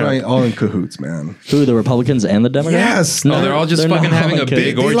they're fuck not Trump. all in cahoots, man. Who, the Republicans and the Democrats? Yes. No, they're all just fucking not having like a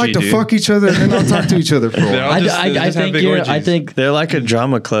big They orgy, like to dude. fuck each other and then not talk to each other for a They're all while. just- they I just have think big you're. I orgies. think They're like a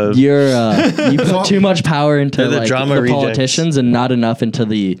drama club. you're. You put too much power into They're the like, drama the rejects. politicians and not enough into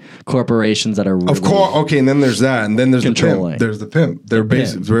the corporations that are. Really Of course, okay, and then there's that, and then there's the Controlling. pimp. There's the pimp. They're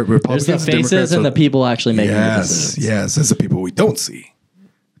basically There's Republicans, the faces Democrats, and so- the people actually making the Yes, decisions. yes, that's the people we don't see.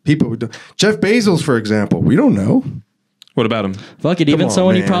 People we don't. Jeff Bezos, for example, we don't know. What about him? Fuck it. Even on,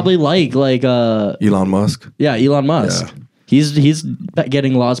 someone you man. probably like Elon Musk. yeah, Elon Musk. Yeah. He's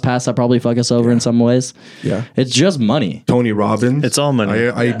getting laws passed that probably fuck us over in some ways. Yeah. It's just money. Tony Robbins. It's all money.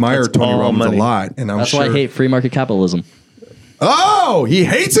 I admire It's Tony all Robbins money. a lot, and I'm That's sure. why I hate free market capitalism. Oh, he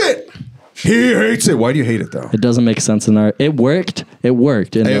hates it. He hates it. Why do you hate it though? It doesn't make sense in our. It worked. It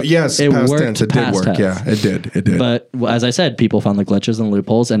worked. Yes, it past worked. tense. It did past work. tense. Yeah, it did. It did. But as I said, people found the glitches and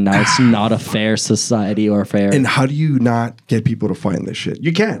loopholes, and now it's not a fair society or fair. and how do you not get people to find this shit?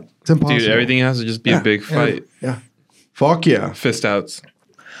 You can't. It's impossible. Dude, everything has to just be Yeah, a big yeah, fight. Yeah. Fuck yeah. Fist outs.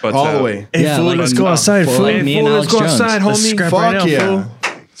 Butts All the out. way. Hey, Yeah, fool, like- let's go outside, for fool. like me and Fool, Alex let's go Jones. outside, Let's homie. scrap Fuck right now, yeah.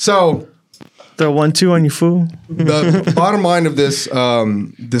 fool. So Throw 1-2 on you, fool. the bottom line of this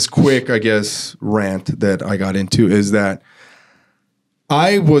this quick, I guess, rant that I got into is that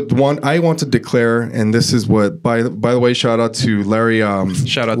I want to declare, and this is what by the way, shout out to Larry.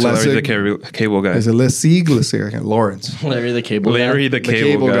 Shout out to Larry the cable guy. Is it Lessig? I can't, Lawrence. Larry the Cable Larry Guy. the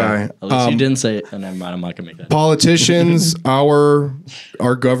cable guy. At least you didn't say it. Oh, never mind. I'm not gonna make that. Politicians, our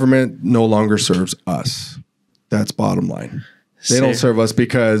government no longer serves us. That's bottom line. They don't serve us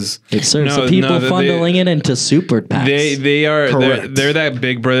because It serves No, the people no, they- funneling it into super PACs. They are Correct. they're that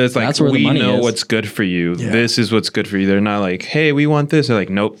big brother that's like, That's where the we money know is. what's good for you. Yeah. This is what's good for you. They're not like, hey, we want this. They're like,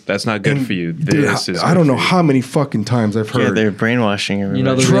 nope, that's not good for you. Dude, This is I good don't know for you. how many fucking times I've Yeah, heard. they're brainwashing everybody. You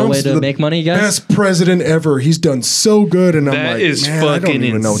know the real way Trump's to the make money, guys? best president ever. He's done so good, and I'm That like, is man, I don't fucking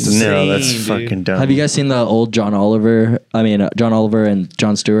even know what to say. no, that's dude. fucking dumb. Have you guys seen the old John Oliver and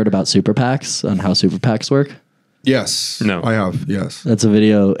Jon Stewart about super PACs and how super PACs work? Yes, No. I have. Yes. That's a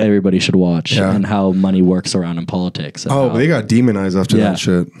video everybody should watch Yeah. and how money works around in politics. and Oh, how- they got demonized after Yeah. that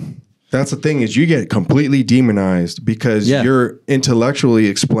shit. That's the thing is you get completely demonized because Yeah. you're intellectually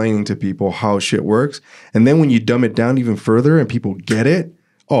explaining to people how shit works, and then when you dumb it down even further and people get it,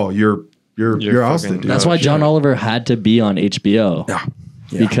 oh, you're ousted. fucking- Dude. That's why John Oliver had to be on HBO. Yeah.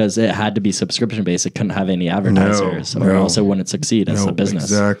 Because it had to be subscription based. It couldn't have any advertisers, or no. else it wouldn't succeed as a No, business.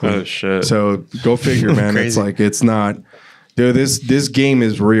 Exactly. Oh, shit. So go figure, man. It's Crazy. like it's not. Dude, this game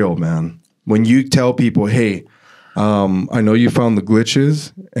is real, man. When you tell people, hey, I know you found the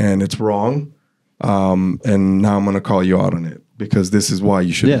glitches and it's wrong, and now I'm going to call you out on it because this is why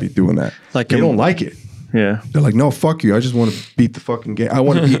you shouldn't Yeah. be doing that. Like they in- don't like it. Yeah. They're like, no, fuck you. I just want to beat the fucking game. I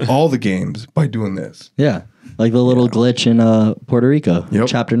want to beat all the games by doing this. Yeah. Like the little glitch in Puerto Rico, Yep.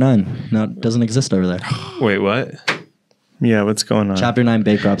 Chapter 9. No, it doesn't exist over there. Wait, what? Yeah, what's going on? Chapter 9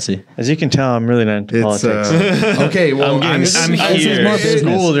 bankruptcy. As you can tell, I'm really not into It's politics. okay. Well, I'm This is here. more It's business.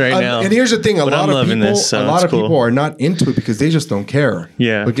 schooled right now. And here's the thing: a But lot I'm of loving people, this, so a lot it's of cool. people are not into it because they just don't care.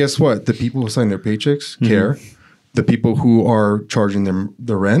 Yeah. But guess what? The people who sign their paychecks care. The people who are charging them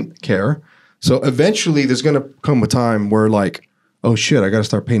the rent care. So eventually, there's going to come a time where, like, oh shit, I got to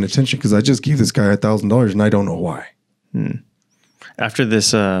start paying attention because I just gave this guy $1,000 and I don't know why. After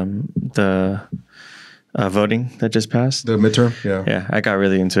this, the voting that just passed. The midterm? Yeah. Yeah, I got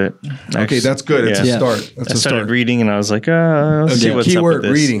really into it. Okay, that's good. It's Yeah. a start. That's I a started start. reading and I was like, let's see what's up Keyword with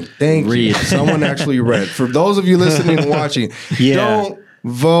this. reading. Thank you. Read. Someone actually read. For those of you listening and watching, Yeah. don't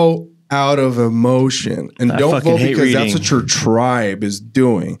vote out of emotion. And I don't fucking vote hate because that's reading. what your tribe is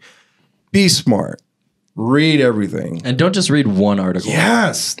doing. Be smart. Read everything. And don't just read one article.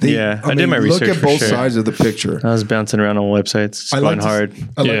 Yes. I did my look research at for both sure. sides of the picture. I was bouncing around on websites, just going hard.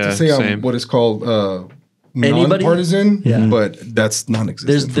 I like Yeah, to say I'm same. what is called Anybody? nonpartisan, Yeah. but that's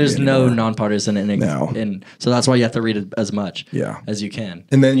non-existent. There's for me no anymore. nonpartisan and so that's why you have to read it as much Yeah. as you can.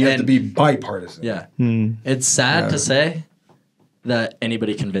 And then you have to be bipartisan. Yeah. Hmm. It's sad Yeah. to say that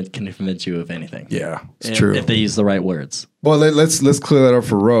anybody can convince you of anything. Yeah, it's if, true. If they use the right words. Well, let's clear that up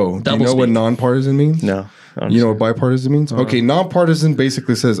for Ro. Do you know what Doublespeak. nonpartisan means? No. You know what bipartisan means? Okay, nonpartisan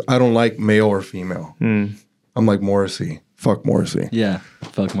basically says I don't like male or female. I'm like Morrissey. Fuck Morrissey. Yeah.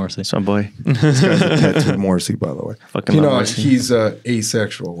 Fuck Morrissey. So, boy. This guy's a tattooed Morrissey, by the way. Fucking You love know, Morrissey. he's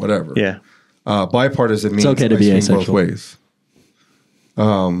asexual, whatever. Yeah. Bipartisan means okay to I be swing both asexual. ways.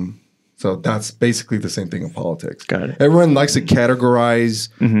 So that's basically the same thing in politics. Got it. Everyone likes to categorize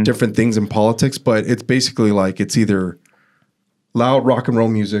different things in politics, but it's basically like it's either loud rock and roll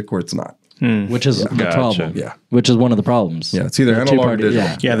music or it's not. Which is the Gotcha. problem. Yeah. Which is one of the problems. Yeah, it's either The analog or two-party- digital.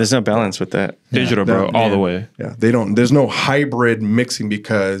 Yeah. Yeah, there's no balance with that. Digital, bro, all the way. Yeah, they don't. There's no hybrid mixing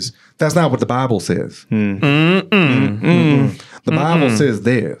because that's not what the Bible says. The Bible says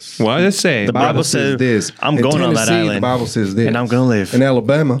this. What does it say? The Bible Bible says says, this. I'm In going on that Tennessee, island, The Bible says this, and I'm gonna live. In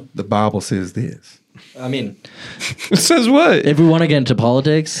Alabama, the Bible says this. I mean, It says what? if we want to get into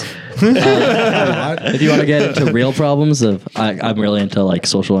politics, if you want to get into real problems of, I'm really into like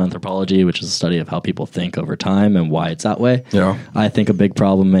social anthropology, which is a study of how people think over time and why it's that way. Yeah. I think a big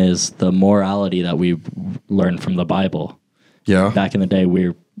problem is the morality that we learned from the Bible. Yeah, Back in the day,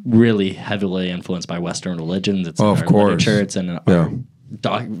 we're really heavily influenced by Western religions. It's in of our course. literature, it's in Yeah.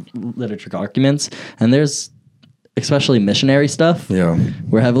 our literature documents, and there's especially missionary stuff. yeah,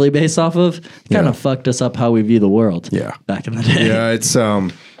 We're heavily based off of. Kind Yeah. of fucked us up how we view the world. Yeah. back in the day. yeah. It's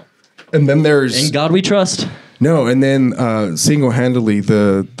and then there's In God we trust. no, and then single-handedly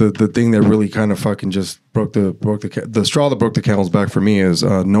the thing that really kind of fucking just broke the straw that broke the camel's back for me is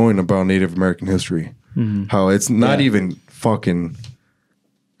knowing about Native American history. How it's not Yeah. even fucking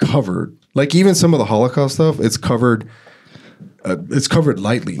covered. Like even some of the Holocaust stuff, it's covered. It's covered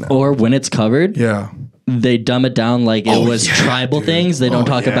lightly now. Or when it's covered, Yeah, they dumb it down like it was yeah, tribal dude. things. They don't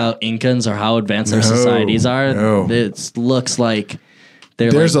talk yeah. about Incans or how advanced their No, societies are. no. It looks like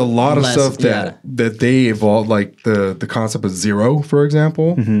there's like a lot of less- stuff yeah. that they evolved, like the concept of zero, for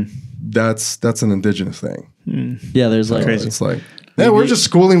example. That's an indigenous thing. Yeah, there's like It's like, yeah, we're just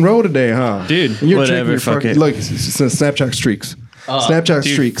schooling row today, huh? Dude, And you're whatever, checking your fuck fucking- it. Look, it's Snapchat streaks. Snapchat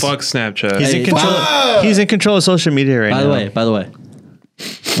Dude, streaks. fuck Snapchat. He's in control. He's in control of social media right By now. the way,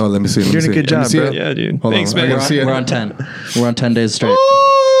 Oh, let me see. You're doing a good job, bro. Yeah, dude. Hold Thanks, on, I man. gotta see it. we're on 10. We're on 10 days straight.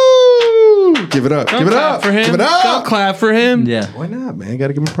 Ooh, give it up. Don't Give it clap up. for him. Give it Don't up. clap for him. Yeah. Why not, man?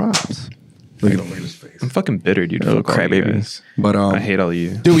 Gotta give him props. Look at him. Look at his face. I'm fucking bitter, dude. Oh, Fuck all you crybaby. guys. But I hate all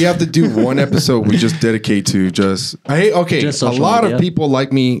you. dude, we have to do one episode we just dedicate to just. I hate. Okay, Just a social lot media. of people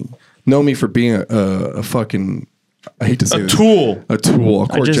like me know me for being a fucking. I hate to say A this. tool. A tool. A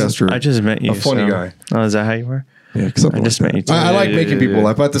court jester. I just met you. A funny so- guy. Oh, is that how you were? Yeah, something I just like met that. you too. I like Yeah, making yeah, people yeah.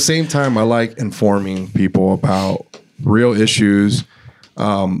 laugh, but at the same time, I like informing people about real issues.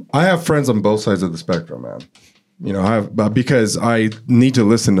 I have friends on both sides of the spectrum, man. You know, I have because I need to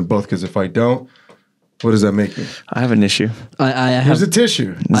listen to both. Because if I don't, what does that make me? I have an issue. I Here's have a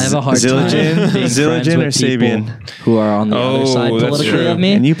tissue. I have a hard Zildjian- time being Zildjian friends or with people Sabian? who are on the other Oh, side that's politically true. of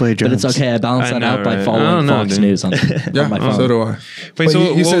me. And you play But it's drums. okay. I balance I that know, out by right? I following don't know, Fox dude. News on, Yeah, on my phone. so do I. Wait, Wait, so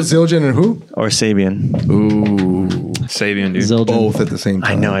you what said was- Zildjian and who? Or Sabian. Ooh, Sabian, dude. Zildjian. both at the same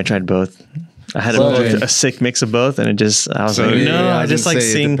time. I know. I tried both. I had Zildjian. a sick mix of both, and it just I was So, like, yeah, no, I I was just gonna like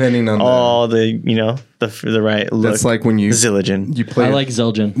say, seeing depending on all the the right look. That's like when you Zildjian. you play I like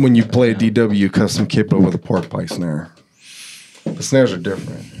Zildjian. when you play a DW custom kippa with a pork pie snare. The snares are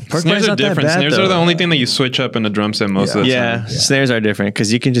different. Pork Snares pie's are not that different. bad, Snares though. are the only thing that you switch up in the drum set most of the Yeah, time. snares are different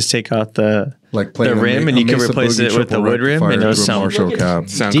because you can just take out the Like playing the a rim Ma- and you a can Mesa replace Boogie it with the triple wood rim rectifier and to it'll a sound. Marshall cab.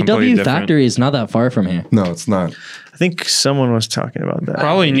 Sound completely DW different. Factory is not that far from here. No, it's not. I think someone was talking about that.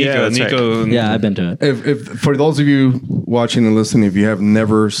 Probably Nico. Yeah, that's right. Nico. Yeah, I've been to it. If for those of you watching and listening, if you have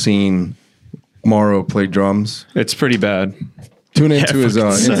never seen Morrow play drums, It's pretty bad. tune into his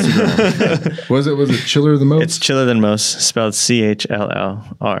fucking suck. Instagram. was it Chiller the Most? It's chiller than most, spelled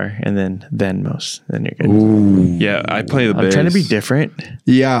CHLLR, and then most. Then you're good. Yeah, I play the I'm bass. trying to be different.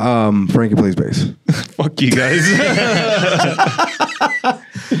 Yeah, Frankie plays bass. Fuck you guys.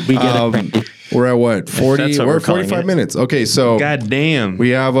 We get it. Frankie. We're at what? 40? that's what We're we're at calling 45 it. minutes. Okay, so God damn. we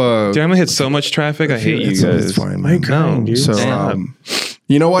have a. Dude, I'm gonna hit so much traffic. I hate you it's, guys. it's fine, Why are you man. crying, dude? So, Damn.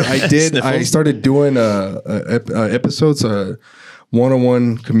 you know what I did? Sniffle. I started doing episodes,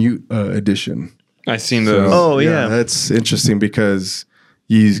 101 commute edition. I seen So, those. Oh, yeah. that's interesting because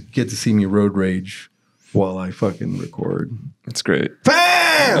you get to see me road rage while I fucking record. It's great.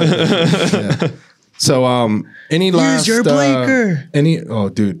 Bam! Yeah. So, any last your blinker.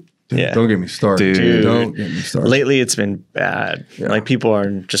 Dude, Yeah. don't get me started. Dude. Don't get me started. Lately, it's been bad. Like people are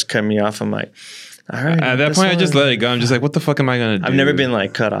just cutting me off. I'm like, all right. At that that's point, I just fine. let it go. I'm just like, what the fuck am I gonna do? I've never been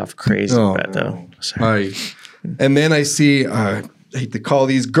like cut off crazy Oh, bad though. Sorry. And then I see I hate to call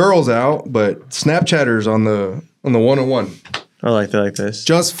these girls out, but Snapchatters on the 101. Oh, like they're like this.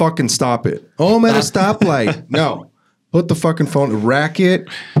 Just fucking stop it. Oh, I'm at a stoplight. No. Put the fucking phone, rack it,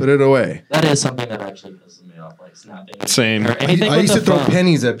 put it away. That is something that actually pisses me off, like snapping. Same. Or anything I with used to the throw phone.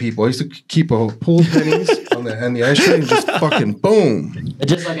 pennies at people. I used to keep a pool of pennies on the ashtray and just fucking boom. It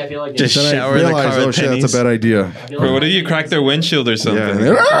just like I feel like Just it's, Then shower I the realized, car with oh shit, pennies. that's a bad idea. I feel Bro, like what if you crack their windshield or something?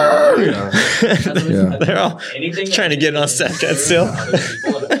 Yeah. Yeah. Yeah. They're all anything trying to get on Snapchat still.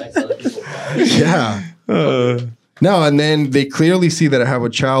 Yeah. No, and then they clearly see that I have a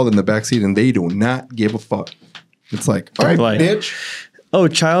child in the backseat and they do not give a fuck. It's like, all right, Like- bitch. Oh,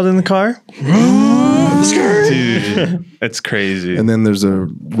 child in the car? Dude, it's crazy. And then there's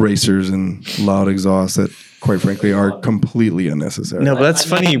racers and loud exhausts that, quite frankly, are completely unnecessary. No, but that's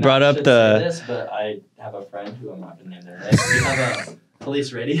funny you brought up the. This, but I have a friend who I'm not gonna name their name. We have a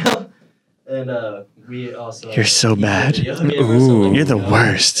police radio, and we also. You're so bad. Ooh. You're the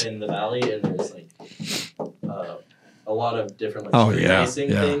worst. In the valley, and there's like a lot of different like Oh, street yeah, racing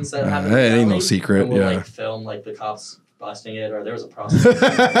yeah. things that Yeah, happen. that in the ain't no valley, secret, And we'll yeah. like film like the cops busting it, or there was a prostitute.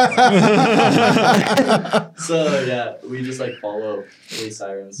 So yeah, we just like follow police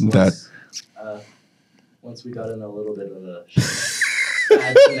sirens. Once we got in a little bit of a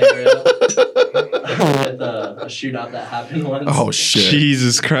bad scenario with a shootout that happened once. Oh, shit.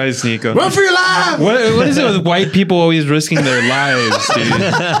 Jesus Christ, Nico. Run for your life! What is it with white people always risking their lives,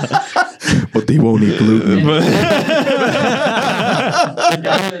 dude? But they won't eat gluten.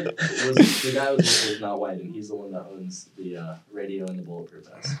 The guy was not white, and he's the one that owns the radio and the bulletproof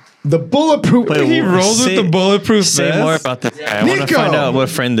vest. The bulletproof. Wait, He rolls Say- with the bulletproof Say vest? more about this guy. I want to Nico! find out what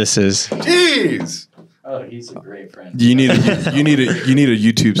friend this is. Jeez. Oh, he's a great friend. You need a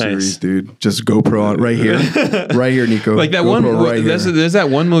YouTube Nice. series, dude. Just GoPro on right here, right here, Nico. Like that GoPro one. right here. There's that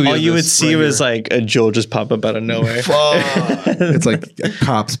one movie. All of you would this see right was here. like a Joel just pop up out of nowhere. It's like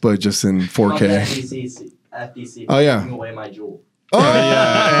cops, but just in 4K. FDC Oh, yeah. taking away my jewel. Oh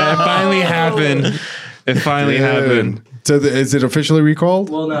Yeah, it finally happened. It finally happened. So is it officially recalled?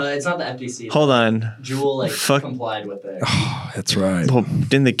 Well, no, it's not the FDC. Hold on. Jewel like Fuck. complied with it. That's right. Well,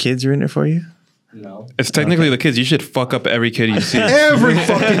 didn't the kids ruin it for you? No. It's technically the kids. You should fuck up every kid you see. Every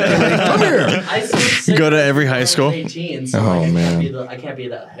fucking thing. Come here. I still Go to every high school? 18, so Oh, like, man. I can't be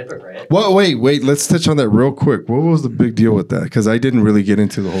that hypocrite. Well, wait. Let's touch on that real quick. What was the big deal with that? Because I didn't really get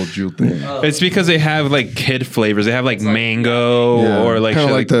into the whole Juul thing. It's because they have like kid flavors. They have like mango or like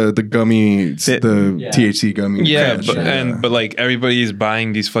kind of shit like the gummy, the Yeah. THC gummy. yeah, crunch. but like everybody's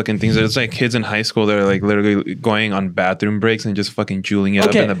buying these fucking things. It's like kids in high school that are like literally going on bathroom breaks and just fucking juuling it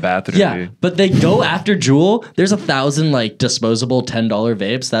up in the bathroom. Yeah, Dude. but they go after Juul. There's 1,000 like disposable $10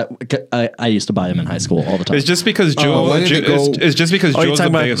 vapes that I used to buy them in high school all the time. It's just because Juul. why did it go- It's just because Oh, you're Juul's the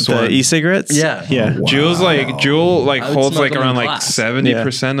talking about biggest the one. e-cigarettes? Yeah. Yeah. Juul's like Juul like I would holds smoke like them around in like class.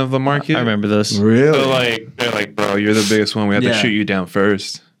 70% of the market. I remember those. Really? So like they're like, bro, you're the biggest one. We have to Yeah. shoot you down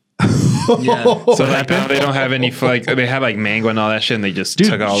first. Yeah. So like now they don't have any like they have like mango and all that shit, and they just Dude,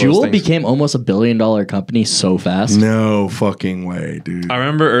 took all those Juul things. became almost $1 billion company so fast. No fucking way, dude. I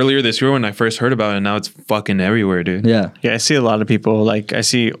remember earlier this year when I first heard about it, and now it's fucking everywhere, dude. Yeah. Yeah, I see a lot of people. Like, I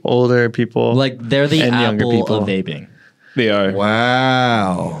see older people. Like they're the And younger Apple people. of vaping. They are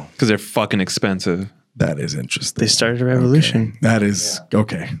Wow. because they're fucking expensive. That is interesting. they started a revolution. That is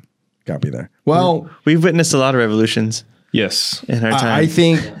okay. Got me there. Well, We've witnessed a lot of revolutions Yes. in our time. I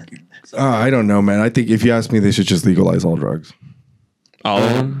think I don't know, man. I think if you ask me, they should just legalize all drugs. All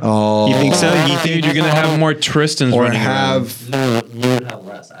of them. Oh, You think so? You Dude, you're gonna have more Tristans or running around. have No, you would have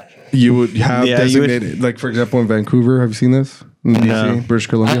less actually. you would have Yeah, you would- designated, like for example, in Vancouver. Have you seen this? In No. BC, British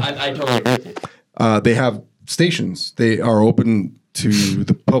Columbia. I totally agree with you. They have stations. They are open to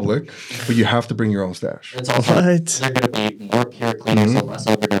the public, but you have to bring your own stash. It's also What? they're going to be more pure, cleaner, so less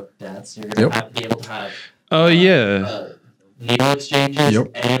overdose deaths. You're going to Yep. be able to have Oh yeah. needle exchanges Yep.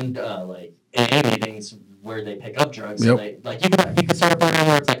 and like AA meetings where they pick up drugs. Yep. So they, like you could start a program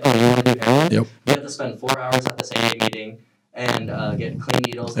where it's like, oh, you want to do heroin? Yep. You have to spend 4 hours at this AA meeting, and get clean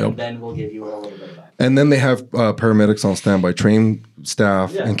needles, Yep. and then we'll give you a little bit of that. And then they have paramedics on standby, trained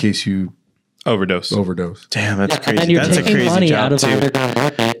staff Yeah. in case you Overdose. overdose. Damn, that's And crazy. then you're That's a taking crazy money job out of the too. underground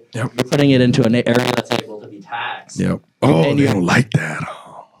market. Yep. You're putting it into an area that's able to be taxed. Yep. Oh, And they you- don't like that.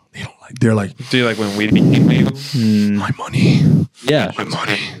 Oh, they don't like. They're like, Do you like when weed became legal? my money, Yeah. my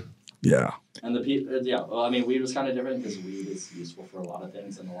money. Yeah. And the people, yeah. Well, I mean, weed was kind of different because weed is useful for a lot of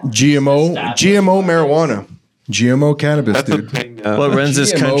things. And a lot of GMO, established GMO products. marijuana, GMO cannabis, That's the dude. thing. What runs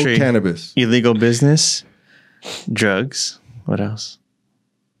this GMO country? cannabis. Illegal business, drugs. What else?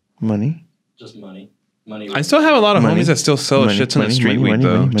 Money. Just money. Money. I still have a lot of Money. homies that still sell Money, shit ton of money, street money, weed money,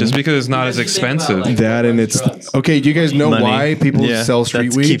 though, money, just money. because it's not Because as you think about, expensive. like, That and it's drugs. okay. Do you guys know Money. why people sell street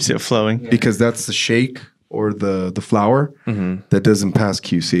that weed? keeps it flowing. Because that's the shake or the flour Mm-hmm. that doesn't pass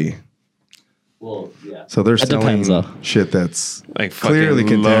QC. Well, yeah. So they're That selling depends, though. shit that's Like clearly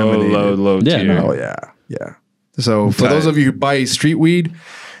fucking contaminated. low Yeah, tier. no. Oh yeah, yeah. So for Tight. those of you who buy street weed,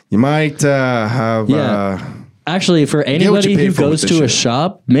 you might have Yeah. Actually, for what you anybody pay who for with goes this to a shit.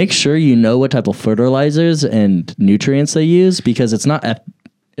 shop, make sure you know what type of fertilizers and nutrients they use because it's not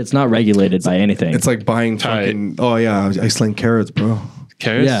regulated by anything. it's like buying Tight. fucking. Oh yeah, I sling carrots, bro.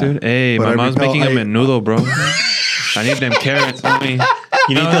 Carrots, Yeah. dude. Hey, But my I mom's repel- making a I- menudo, bro. I need them carrots. Homie.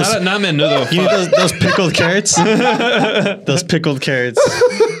 You need No, those. not menudo. You need fuck. those pickled carrots. Those pickled carrots.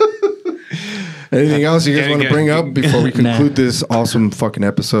 Anything else you guys Get- want to get- bring up before we conclude this awesome fucking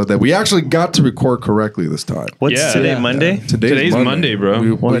episode that we actually got to record correctly this time? What's Yeah. today? Yeah. Monday. Today's Monday, bro.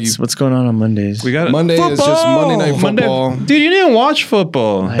 What's going on Mondays? We got Monday is just Monday Night Football. Dude, you didn't watch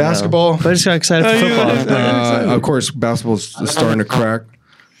football. I know. basketball. But I just got excited for football. Of course, basketball's starting to crack.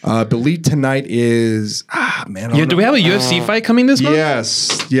 I believe tonight is man. I Yeah, don't do we know. have a UFC fight coming this month?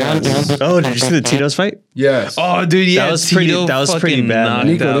 Yes, yes, Oh, did you see the Tito's fight? yes. Oh, dude, yeah, That was pretty- Tito that was pretty fucking bad, knocked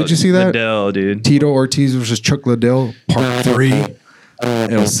Nico, out did you see that? Liddell, dude. Tito Ortiz versus Chuck Liddell, part 3.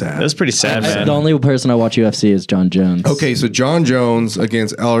 It was sad. That was pretty sad, man. the only person I watch UFC is John Jones. Okay, so John Jones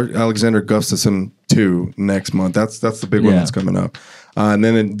against Alexander Gustafsson 2 next month. That's the big one Yeah. that's coming up. And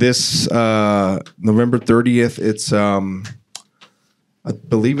then in this November 30th, it's I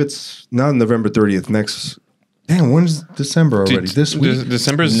believe it's not November 30th. Next, damn, when's December already? Dude, This week.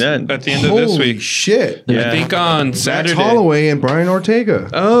 December's Yeah. at the end of this Holy week. shit! I think on Max Saturday. Holloway and Brian Ortega.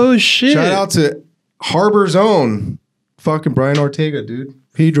 Oh shit! Shout out to Harbor's own fucking Brian Ortega, dude.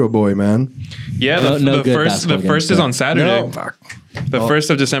 Pedro boy, man. Yeah, No- no the good first basketball is games, on Saturday. No, fuck. The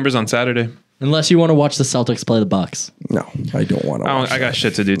 1st of December is on Saturday. Unless you want to watch the Celtics play the Bucks. No, I don't want to. I got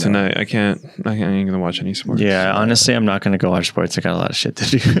shit to do tonight. I ain't gonna watch any sports. Yeah, honestly, I'm not gonna go watch sports. I got a lot of shit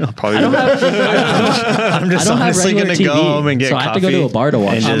to do. I'll probably. I'm I'm just I don't have honestly regular gonna TV, go home and get so I have to coffee. go to a bar to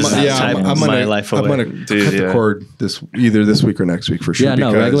watch and it. just I'm- Yeah, time I'm my gonna, life I'm away. gonna Dude, cut yeah. the cord either this week or next week for sure. Yeah,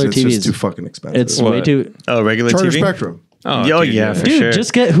 no, because regular it's TV just is- too fucking expensive. It's What? way too. Oh, regular Charter TV. Spectrum. Oh, Yo, dude, yeah, for Dude, sure.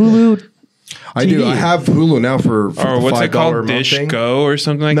 just get Hulu. I do. TV. I have Hulu now for Or the what's it $5 called? month Dish thing. Go or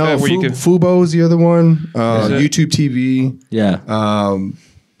something like No, that. Where you can. Fubo is the other one. it? YouTube TV. Yeah.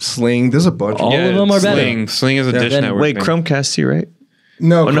 Sling. There's a bunch. All of them are better. Sling is a dish Then- network. Wait, thing. Chromecast too, right?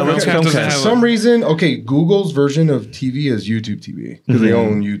 No, no, Chromecast. it's Chromecast doesn't For have some a- reason, okay, Google's version of TV is YouTube TV because they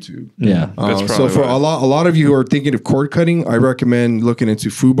own YouTube. Yeah. That's So probably for why. a lot of you who are thinking of cord cutting, I recommend looking into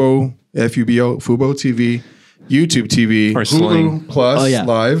Fubo, Fubo, Fubo TV, YouTube TV, Or Hulu Sling. Plus Oh, yeah.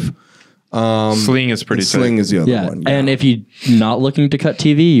 Live. Sling is pretty And Sling tight. is the other Yeah. one. And if you're not looking to cut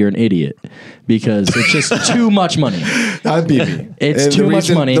TV, you're an idiot because it's just too much money. that'd be me. It's And too the much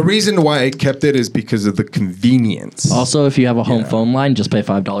reason- money. The reason why I kept it is because of the convenience. Also, if you have a home phone line, just pay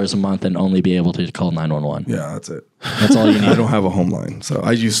 $5 a month and only be able to call 911. Yeah, that's it. That's all you I need. don't have a home line, so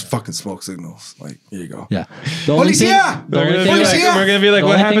I use fucking smoke signals. Like, here you go. Yeah. The only thing, Policia! the We're only gonna, thing be Policia! like, we're gonna be like, the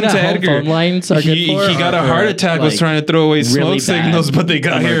what only happened thing to that home Edgar? phone lines are good He for got a are heart for, attack. Was like, trying to throw away smoke really signals, bad but they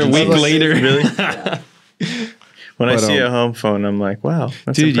got here a week emergencies. later. Really? When I But, see a home phone, I'm like, wow,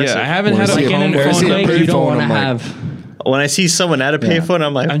 that's Dude, impressive. yeah, I haven't When had I a see like in home an When I see a phone. earthquake, you don't payphone, want to I'm like- have. When I see someone at a payphone,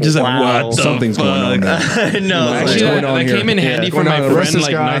 I'm like, I'm just like, wow. what the Something's going on fuck? there. I know. What's Actually, going that, on that here? came in handy Yeah. for my Going on? Arrest friend this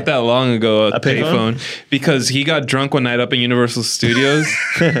like guy. not that long ago. A payphone? payphone because he got drunk one night up in Universal Studios,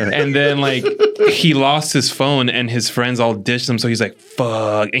 and then like he lost his phone, and his friends all ditched him. So he's like,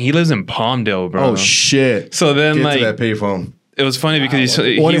 "Fuck!" And he lives in Palmdale, bro. Oh shit! So then Get like to that payphone. it was funny because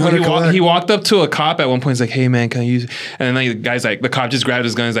he 1-800 collect. he walked up to a cop at one point. He's like, "Hey man, can I use?" And then like the guy's like, the cop just grabbed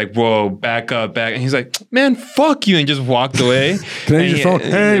his gun. He's like, "Whoa, back up, back!" And he's like, "Man, fuck you!" And just walked away. Can I And use he- your phone?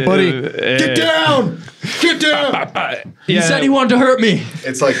 Hey, buddy, get down! Get down! He said he wanted to hurt me.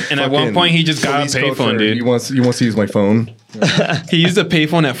 It's like, And at one fucking point, he just got a police code payphone, for, dude. He wants to use my phone. He used a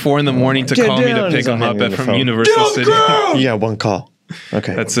payphone at 4 a.m. to Get call me to down. pick He's him not up hanging at the from phone. Universal City. You got one call.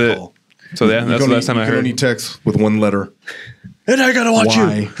 Okay. That's it. So yeah, that's the last time I You can heard. only text with one letter. And I gotta watch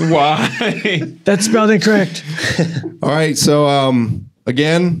Why? Why? That's spelled incorrect. All right. So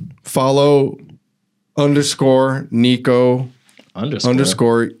again, follow _Nico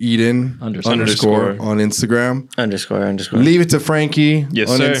Underscore. Eden Underscore. on Instagram. underscore. Leave it to Frankie Yes,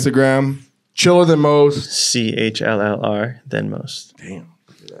 on sir. Instagram. Chiller than most. CHLLR than most. Damn.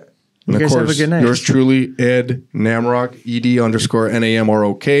 You And guys of have a course, good night. yours truly, Ed Namrock,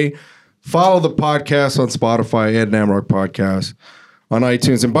 ED_NAMROK. Follow the podcast on Spotify, Ed Namrock Podcast on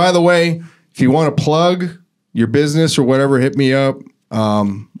iTunes. And by the way, if you want to plug your business or whatever, hit me up.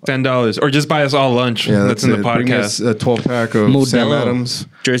 $10 or just buy us all lunch. Yeah, that's in the it. Bring us podcast. a 12-pack of Modelo. Sam Adams.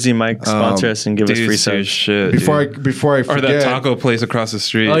 Jersey Mike sponsor us and give us Dude, free serious subs. shit. Before dude. I Or forget. that taco place across the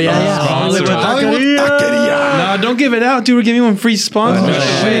street. Oh, yeah. Sponsor us. Hollywood Taqueria. Nah, don't give it out, dude. We're giving one free sponsor.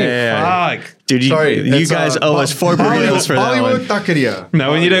 yeah. Fuck. Dude, Sorry, you it's, guys owe us 4 burritos for that Hollywood one. Taqueria.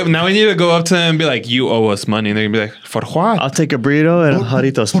 Now we need to go up to them and be like, you owe us money. And they're gonna be like, for what? I'll take a burrito and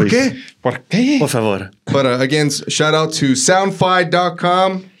jarritos, ¿Por please. qué? ¿Por qué? Por favor. But again, shout out to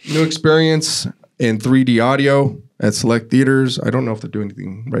soundfi.com. New experience in 3D audio at select theaters. I don't know if they're doing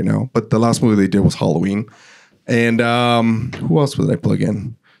anything right now, but the last movie they did was Halloween. And who else would I plug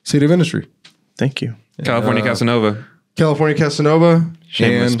in? City of Industry. Thank you. California Casanova. California Casanova.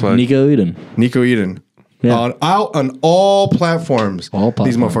 Shameless and plug. Nico Eden. Nico Eden. Yeah. Out on all platforms. All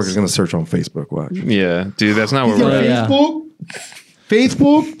These platforms. motherfuckers going to search on Facebook. Watch. Yeah, dude, that's not where Yo, we're at. yeah.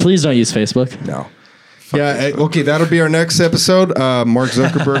 Facebook? Please don't use Facebook. No. Yeah, okay, that'll be our next episode. Mark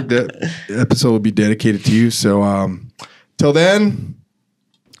Zuckerberg, that episode will be dedicated to you. So till then,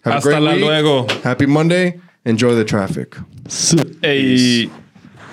 have a Hasta great la week. luego. Happy Monday. Enjoy the traffic. Hey.